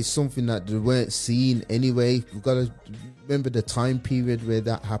 And it's something that they weren't seeing anyway. We've got to remember the time period where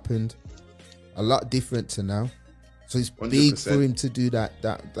that happened. A lot different to now. So it's 100%. big for him to do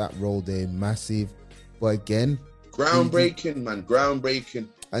that role there. Massive. But again, Groundbreaking, man. Groundbreaking.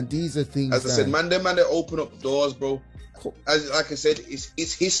 and these are things As I said, man, they open up doors, bro. Like I said,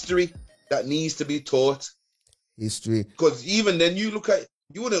 it's history that needs to be taught. history. Because even then, you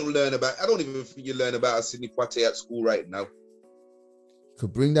wouldn't learn about, I don't even think you learn about Sidney Poitier at school right now.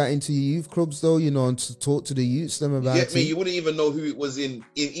 Could bring that into your youth clubs though, and to talk to the youths them about You get me? it. You wouldn't even know who it was even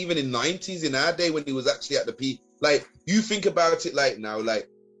in 90s, in our day when he was actually at the peak. Like, you think about it like now, like,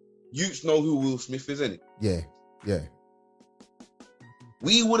 youths know who Will Smith is, innit? Yeah.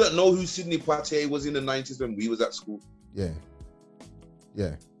 We wouldn't know who Sidney Poitier was in the 90s when we was at school. Yeah.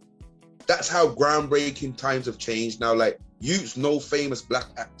 That's how groundbreaking times have changed now. Like, youths know famous black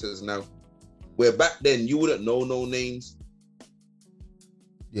actors now. Where back then, you wouldn't know no names.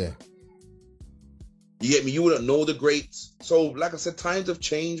 Yeah. You get me? You wouldn't know the greats. So, like I said, times have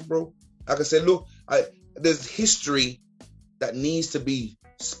changed, bro. Like I said, look, there's history that needs to be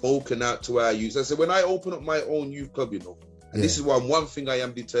spoken out to our youth. I said, when I open up my own youth club, and this is one thing I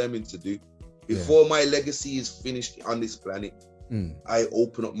am determined to do. Before my legacy is finished on this planet, I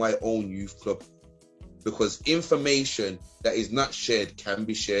open up my own youth club. Because information that is not shared can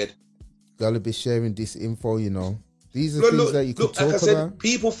be shared. Gotta be sharing this info, These are things that you could talk like I said, about.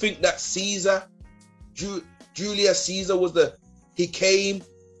 people think that Caesar, Julius Caesar he came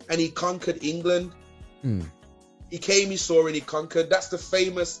and he conquered England. He came, he saw, and he conquered. That's the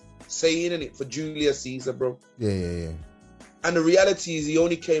famous saying, isn't it, for Julius Caesar, bro? Yeah. And the reality is he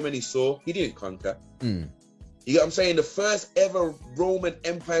only came and he saw. He didn't conquer. You get what I'm saying? The first ever Roman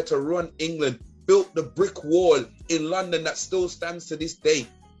Empire to run England, built the brick wall in London that still stands to this day,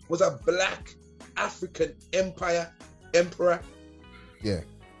 was a black African emperor. Yeah.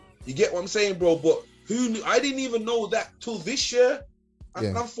 You get what I'm saying, bro? But who knew? I didn't even know that till this year.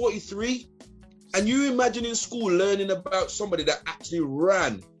 And I'm 43. And you imagine in school learning about somebody that actually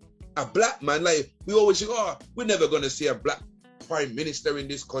ran a black man. Like, we always say, oh, we're never going to see a black prime minister in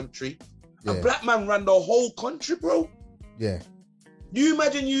this country. A black man ran the whole country, bro. Yeah. You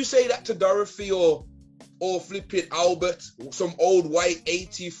imagine you say that to Dorothy or flipping Albert, some old white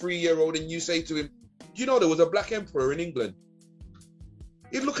 83-year-old, and you say to him, you know there was a black emperor in England.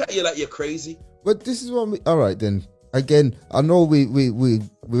 He'd look at you like you're crazy. But this is what all right then. Again, I know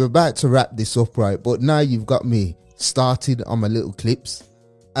we're about to wrap this up, right? But now you've got me started on my little clips.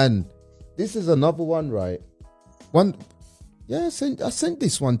 And this is another one, right? I sent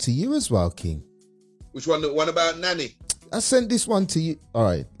this one to you as well, King. Which one? The one about Nanny? I sent this one to you. All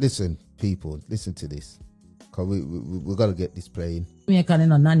right, listen, people, listen to this. Cause we gotta get this playing. Me can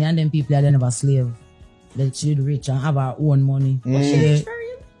know Nanny and them people are never slave. They should rich and have her own money. Yes.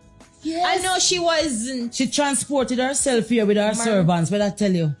 I know she wasn't. She transported herself here with her servants. But I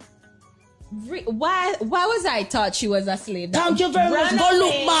tell you, why was I taught she was a slave? Thank you very much. Go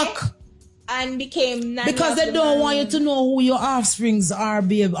look back. And became Nanny because they don't want you to know who your offsprings are,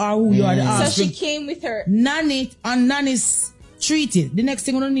 babe, or who you are the offspring. So she came with her Nanny and Nanny's treaty. The next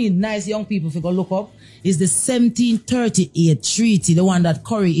thing we need nice young people if you go look up is the 1738 treaty, the one that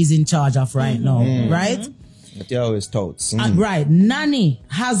Curry is in charge of right now, right? That they always totes. And right, Nanny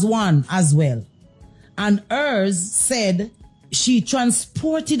has one as well. And hers said she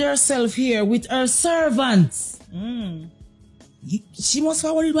transported herself here with her servants. She must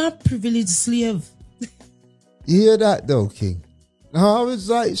have already been a privileged slave. You hear that though, King? I was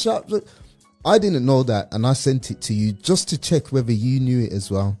like, I didn't know that, and I sent it to you just to check whether you knew it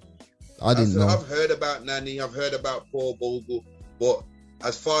as well. I didn't know. I've heard about Nanny, I've heard about Paul Bogle, but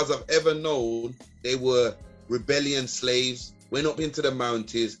as far as I've ever known, they were rebellion slaves, went up into the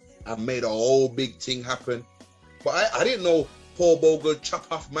mountains and made a whole big thing happen. But I didn't know Paul Bogle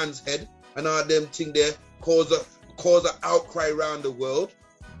chop off man's head and all them thing there cause an outcry around the world.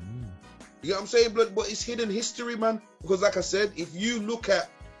 You know what I'm saying? But it's hidden history, man. Because like I said,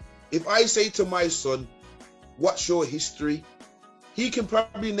 if I say to my son, what's your history? He can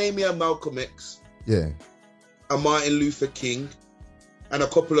probably name me a Malcolm X. Yeah. A Martin Luther King. And a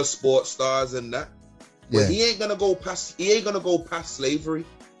couple of sports stars and that. But he ain't gonna go past slavery.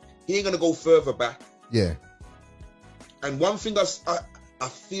 He ain't gonna go further back. Yeah. And one thing I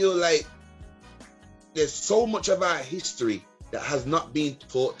feel like there's so much of our history that has not been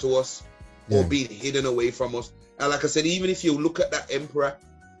taught to us or been hidden away from us. And like I said, even if you look at that emperor,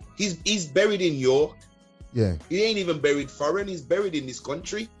 he's buried in York. Yeah. He ain't even buried foreign, he's buried in this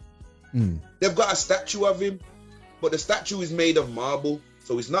country. They've got a statue of him, but the statue is made of marble.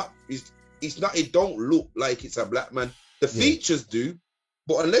 So it don't look like it's a black man. The features do,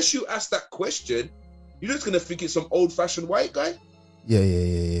 but unless you ask that question, you're just gonna think it's some old-fashioned white guy. Yeah.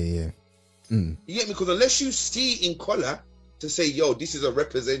 You get me? Because unless you see in color to say, yo, this is a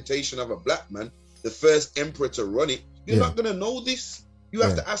representation of a black man, the first emperor to run it, you're not gonna know this. You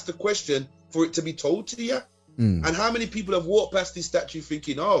have to ask the question for it to be told to you. And how many people have walked past this statue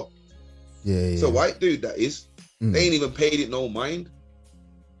thinking, it's a white dude that is. They ain't even paid it no mind.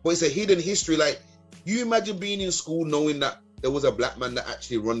 But it's a hidden history. Like, you imagine being in school knowing that there was a black man that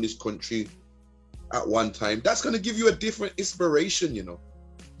actually run this country at one time. That's going to give you a different inspiration, you know.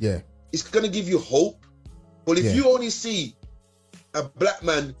 Yeah. It's going to give you hope. But if you only see a black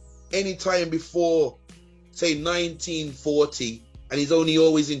man anytime before, say, 1940, and he's only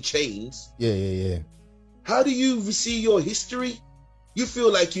always in chains. Yeah. How do you see your history? You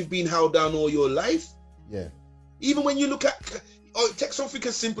feel like you've been held down all your life. Yeah. Even when you look at... take something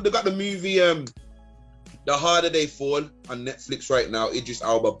as simple. They got the movie The Harder They Fall on Netflix right now. Idris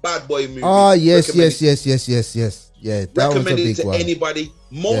Elba, bad boy movie. Yes. Yeah, that was a recommend it big to one. anybody.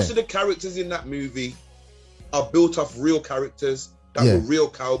 Most of the characters in that movie are built off real characters that were real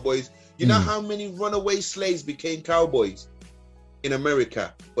cowboys. You know how many runaway slaves became cowboys in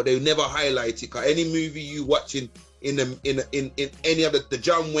America, but they never highlight it. Cause any movie you watch in any of the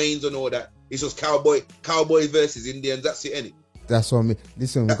John Waynes and all that, it's just cowboy versus Indians. That's it, innit? That's what I mean.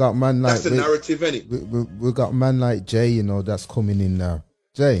 Listen, we got man like... That's the narrative, innit? We got man like Jay, you know, that's coming in now.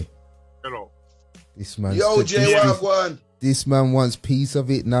 Jay. Hello. This man... Yo, Jay, Wagwan. This man wants piece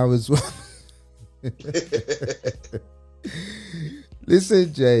of it now as well.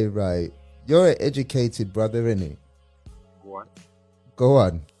 Listen, Jay, right. You're an educated brother, innit? Go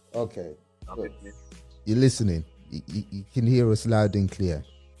on. Okay. You're listening. You can hear us loud and clear.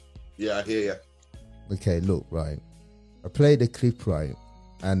 Yeah, I hear you. Okay, look, right. I played a clip, right,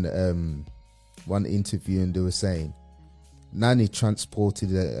 and one interview, and they were saying Nanny transported,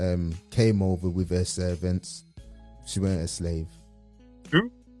 came over with her servants. She weren't a slave.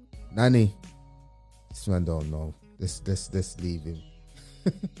 Who? Nanny. This man don't know. Let's leave him.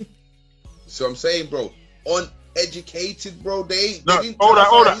 So I'm saying, bro, uneducated, bro. They No, didn't hold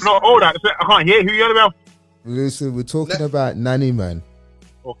tell on. us No, hold on. I can't hear who you're about. Listen, we're talking about Nanny, man.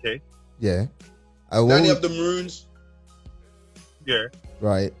 Okay. Yeah. Nanny of the Maroons. Yeah.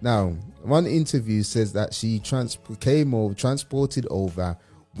 Right. Now, one interview says that she transported over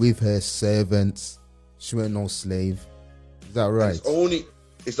with her servants. She weren't no slave. Is that right?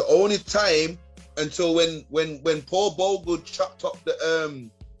 It's the only time until when Paul Bogle chopped up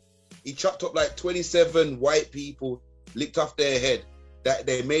he chopped up like 27 white people, licked off their head, that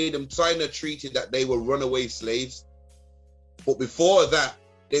they made them sign a treaty that they were runaway slaves. But before that,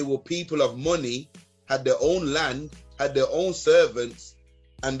 they were people of money, had their own land, had their own servants,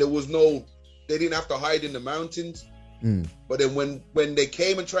 and they didn't have to hide in the mountains. But then when they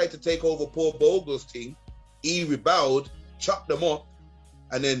came and tried to take over Paul Bogle's thing, he rebelled, chopped them up,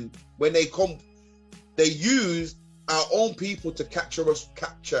 and then when they come, they used our own people to capture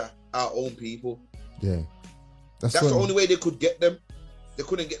our own people. Yeah. That's the only way they could get them. They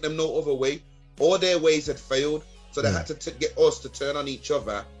couldn't get them no other way. All their ways had failed, so they had to get us to turn on each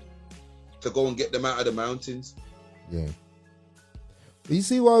other to go and get them out of the mountains. Yeah. But you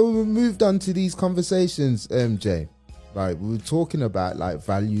see why we moved on to these conversations, Jay? Like, we were talking about like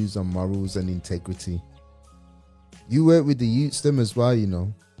values and morals and integrity. You work with the youths them as well, you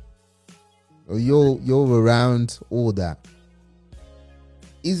know. Or you're around all that.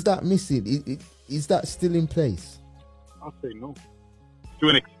 Is that missing? Is that still in place? I'll say no. To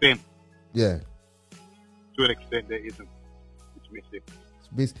an extent. Yeah. To an extent, there isn't. It's missing.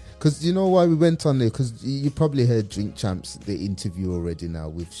 Because you know why we went on there? Because you probably heard Drink Champs, the interview already now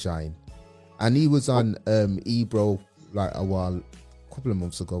with Shine. And he was on Ebro like a couple of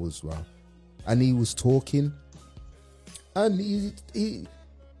months ago as well. And he was talking. And he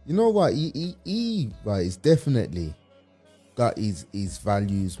you know what? He right, is definitely got his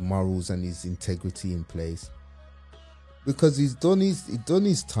values, morals, and his integrity in place, because he's done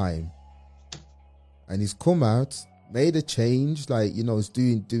his time, and he's come out, made a change, like, you know, he's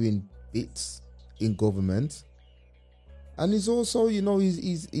doing bits in government, and he's also, you know,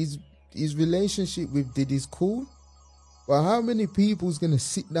 his relationship with Diddy's cool, but how many people's gonna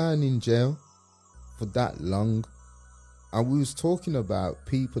sit down in jail for that long? And we was talking about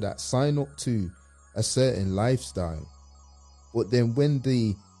people that sign up to a certain lifestyle, but then when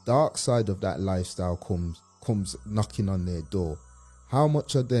the dark side of that lifestyle comes knocking on their door, how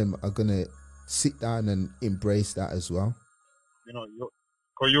much of them are gonna sit down and embrace that as well? You know, you were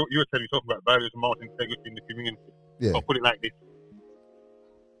talking about values and moral integrity in the community. Yeah. I'll put it like this: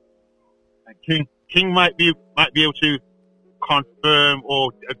 and King might be able to confirm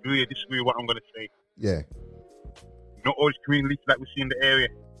or agree or disagree with what I'm going to say. Yeah. Not all community leaders that we see in the area.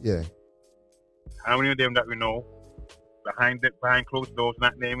 Yeah. How many of them that we know behind closed doors,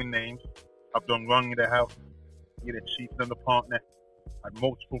 not naming names, have done wrong in their house, either cheated on the partner, had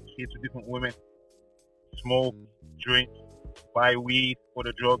multiple kids with different women, smoke, drink, buy weed for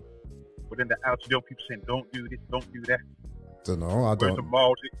the drug, but then the out young people saying, don't do this, don't do that. Don't know. I don't.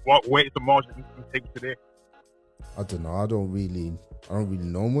 Where is the margin integrity there? I don't know. I don't really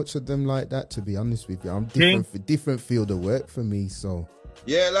know much of them like that, to be honest with you. I'm different field of work for me, so.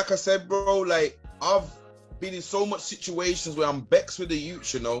 Yeah, like I said, bro, like, I've been in so much situations where I'm vexed with the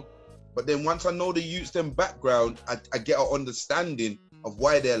youths, you know, but then once I know the youths' them background, I get an understanding of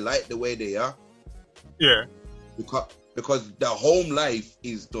why they're like the way they are. Yeah. Because the home life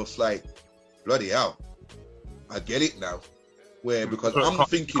is just like, bloody hell, I get it now. Because I'm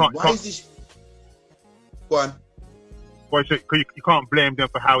thinking, why is this? Go on. Well, so you can't blame them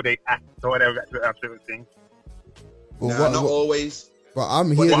for how they act or whatever, certain things. Not always. But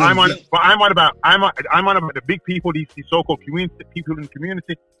I'm here. I'm on about the big people, these so-called community people in the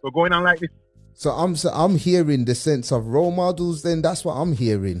community who are going on like this. So I'm hearing the sense of role models. Then that's what I'm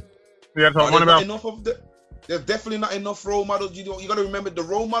hearing. Yeah, that's what I'm on about. There's definitely not enough role models. You got to remember, the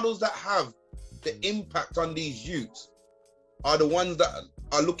role models that have the impact on these youths are the ones that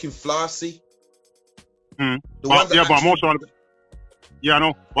are looking flossy. I know. But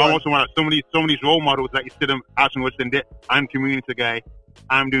I'm also on some of these role models that you see them asking what's in debt. I'm community guy.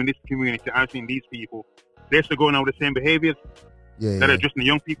 I'm doing this community. I'm seeing these people. They're still going on with the same behaviors that are just the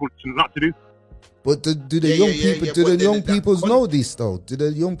young people not to do. But do the young people know this though? Do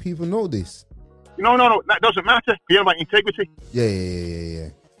the young people know this? No. That doesn't matter. You know about integrity. Yeah.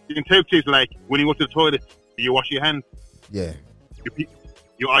 The integrity is like when you go to the toilet, do you wash your hands? Yeah.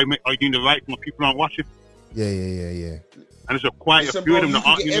 Are you doing the right thing when people aren't watching? Yeah. And there's quite a few of them that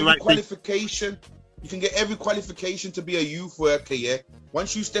aren't doing the right thing. You can get every qualification to be a youth worker, yeah?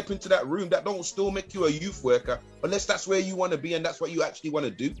 Once you step into that room, that don't still make you a youth worker, unless that's where you want to be and that's what you actually want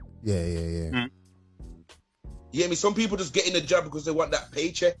to do. Yeah. Mm. You get me? Some people just get in the job because they want that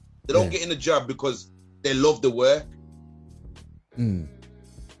paycheck. They don't get in the job because they love the work. Mm.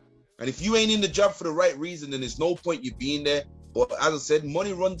 And if you ain't in the job for the right reason, then there's no point you being there. But as I said,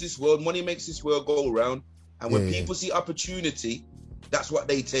 money runs this world. Money makes this world go around. And when people see opportunity, that's what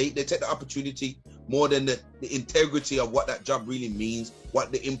they take. They take the opportunity more than the integrity of what that job really means,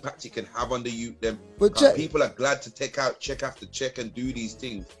 what the impact it can have on the youth. But people are glad to take out check after check and do these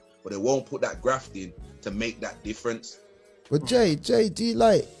things, but they won't put that graft in to make that difference. But Jay, do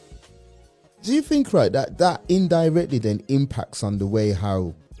you think, right, that indirectly then impacts on the way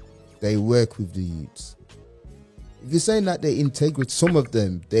how they work with the youths? If you're saying that their integrity, some of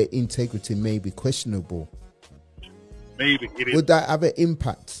them, their integrity may be questionable. Maybe it is. Would that have an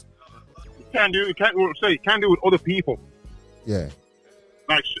impact? You can do it with other people. Yeah.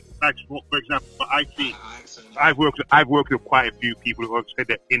 Like for example, I see, I've worked with quite a few people who have said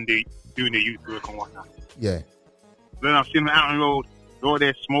that doing the youth work and whatnot. Yeah. Then I've seen them out on the road, they're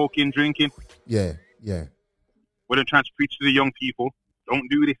there smoking, drinking. Yeah. When they're trying to preach to the young people, don't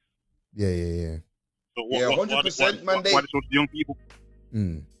do this. Yeah. So 100%, man. Why they talk to the young people?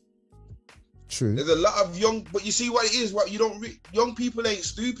 True. There's a lot of young, but you see what it is. What you don't. Young people ain't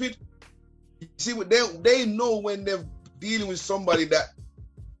stupid. You see what they know when they're dealing with somebody that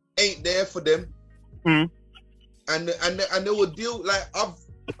ain't there for them, and they will deal like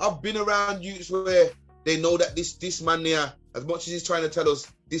I've been around youths where they know that this man there, as much as he's trying to tell us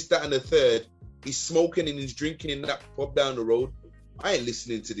this, that, and the third, he's smoking and he's drinking in that pub down the road. I ain't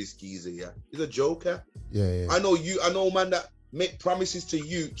listening to this geezer, yeah. He's a joker. Yeah. I know man that make promises to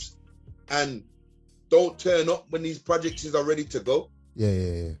youths and don't turn up when these projects are ready to go. Yeah.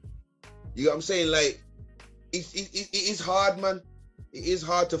 You know what I'm saying? Like, it is hard, man. It is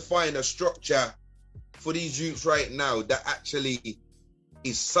hard to find a structure for these youths right now that actually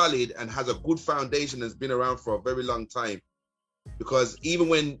is solid and has a good foundation that's been around for a very long time. Because even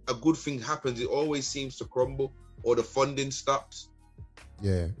when a good thing happens, it always seems to crumble or the funding stops.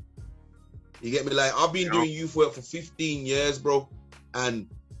 Yeah. You get me? Like, I've been doing youth work for 15 years, bro. And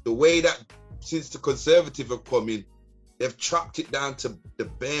the way that since the Conservative have come in, they've chopped it down to the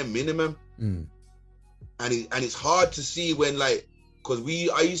bare minimum. And it's hard to see when, like, because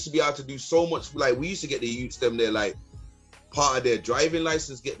I used to be able to do so much. Like, we used to get the youths them their, like, part of their driving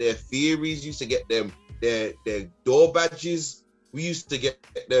license, get their theories, used to get them their door badges. We used to get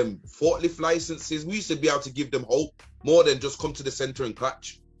them forklift licenses. We used to be able to give them hope more than just come to the center and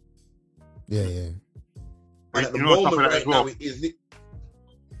clutch. Yeah. And at the moment right now, it is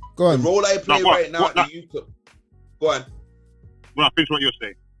go on. The role I play right now at the youth club. Go on. Well, finish what you're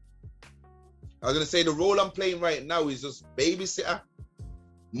saying. I was gonna say the role I'm playing right now is just babysitter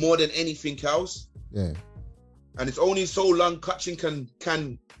more than anything else. Yeah. And it's only so long clutching can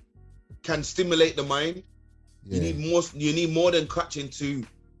stimulate the mind. Yeah. You need more than clutching to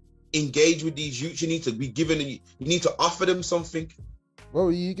engage with these youths. You need to be given. You need to offer them something. What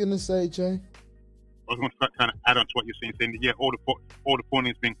were you gonna say, Jay? I was going to kind of add on to what you're saying that, yeah, all the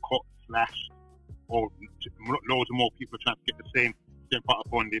funding's been cut, slashed, or loads of more people are trying to get the same part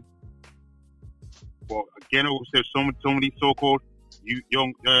of funding. But again, also some of these so-called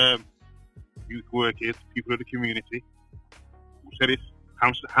young youth workers, people of the community, who said this, how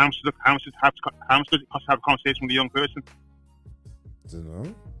much does it cost to have a conversation with a young person? I don't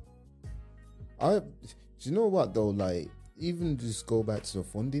know. Do you know what though? Like, even just go back to the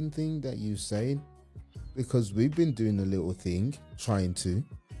funding thing that you're saying, because we've been doing a little thing, trying to,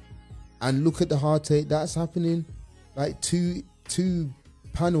 and look at the heartache that's happening. Like two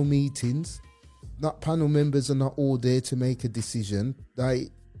panel meetings, not panel members are not all there to make a decision.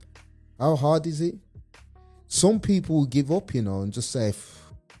 Like, how hard is it? Some people will give up, and just say,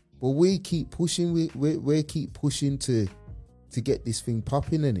 but we keep pushing, we keep pushing to get this thing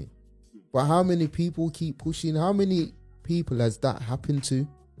popping, innit? But how many people keep pushing? How many people has that happened to?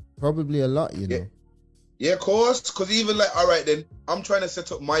 Probably a lot, know. Yeah, of course. Because even like, all right then, I'm trying to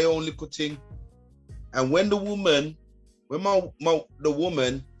set up my own little thing, and when the woman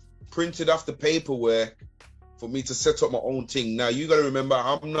printed off the paperwork for me to set up my own thing. Now you got to remember,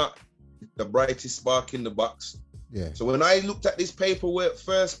 I'm not the brightest spark in the box. Yeah. So when I looked at this paperwork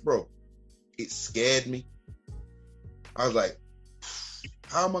first, bro, it scared me. I was like,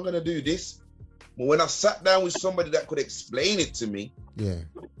 how am I gonna do this? But when I sat down with somebody that could explain it to me, yeah,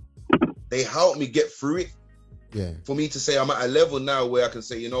 they helped me get through it. Yeah. For me to say I'm at a level now where I can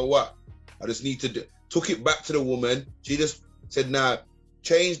say, you know what, I just need to took it back to the woman. She just said, nah,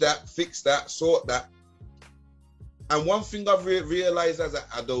 change that, fix that, sort that. And one thing I've realized as an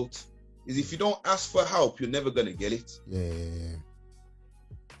adult is if you don't ask for help, you're never gonna get it. Yeah.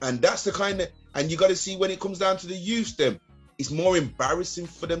 And that's the kind of, and you got to see when it comes down to the youth, them, it's more embarrassing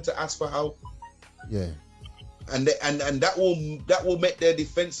for them to ask for help. Yeah. And that will make their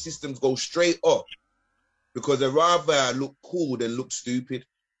defense systems go straight up because they rather look cool than look stupid.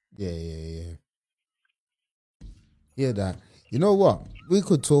 Yeah. Hear that? You know what? We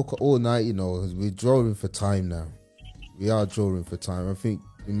could talk all night, you know, because we're drawing for time now. We are drawing for time. I think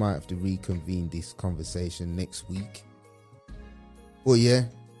we might have to reconvene this conversation next week. But yeah,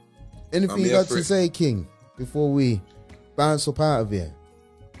 anything you got to say, King, before we bounce up out of here?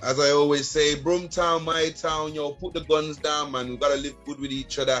 As I always say, Broomtown, my town, yo, put the guns down, man. We got to live good with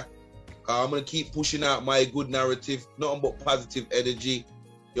each other. I'm going to keep pushing out my good narrative, nothing but positive energy.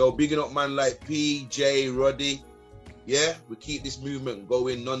 Yo, bigging up man like PJ, Roddy. Yeah, we keep this movement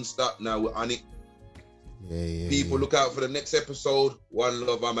going non-stop now. We're on it. Yeah. People, look out for the next episode. One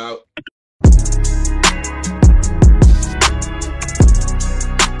love, I'm out.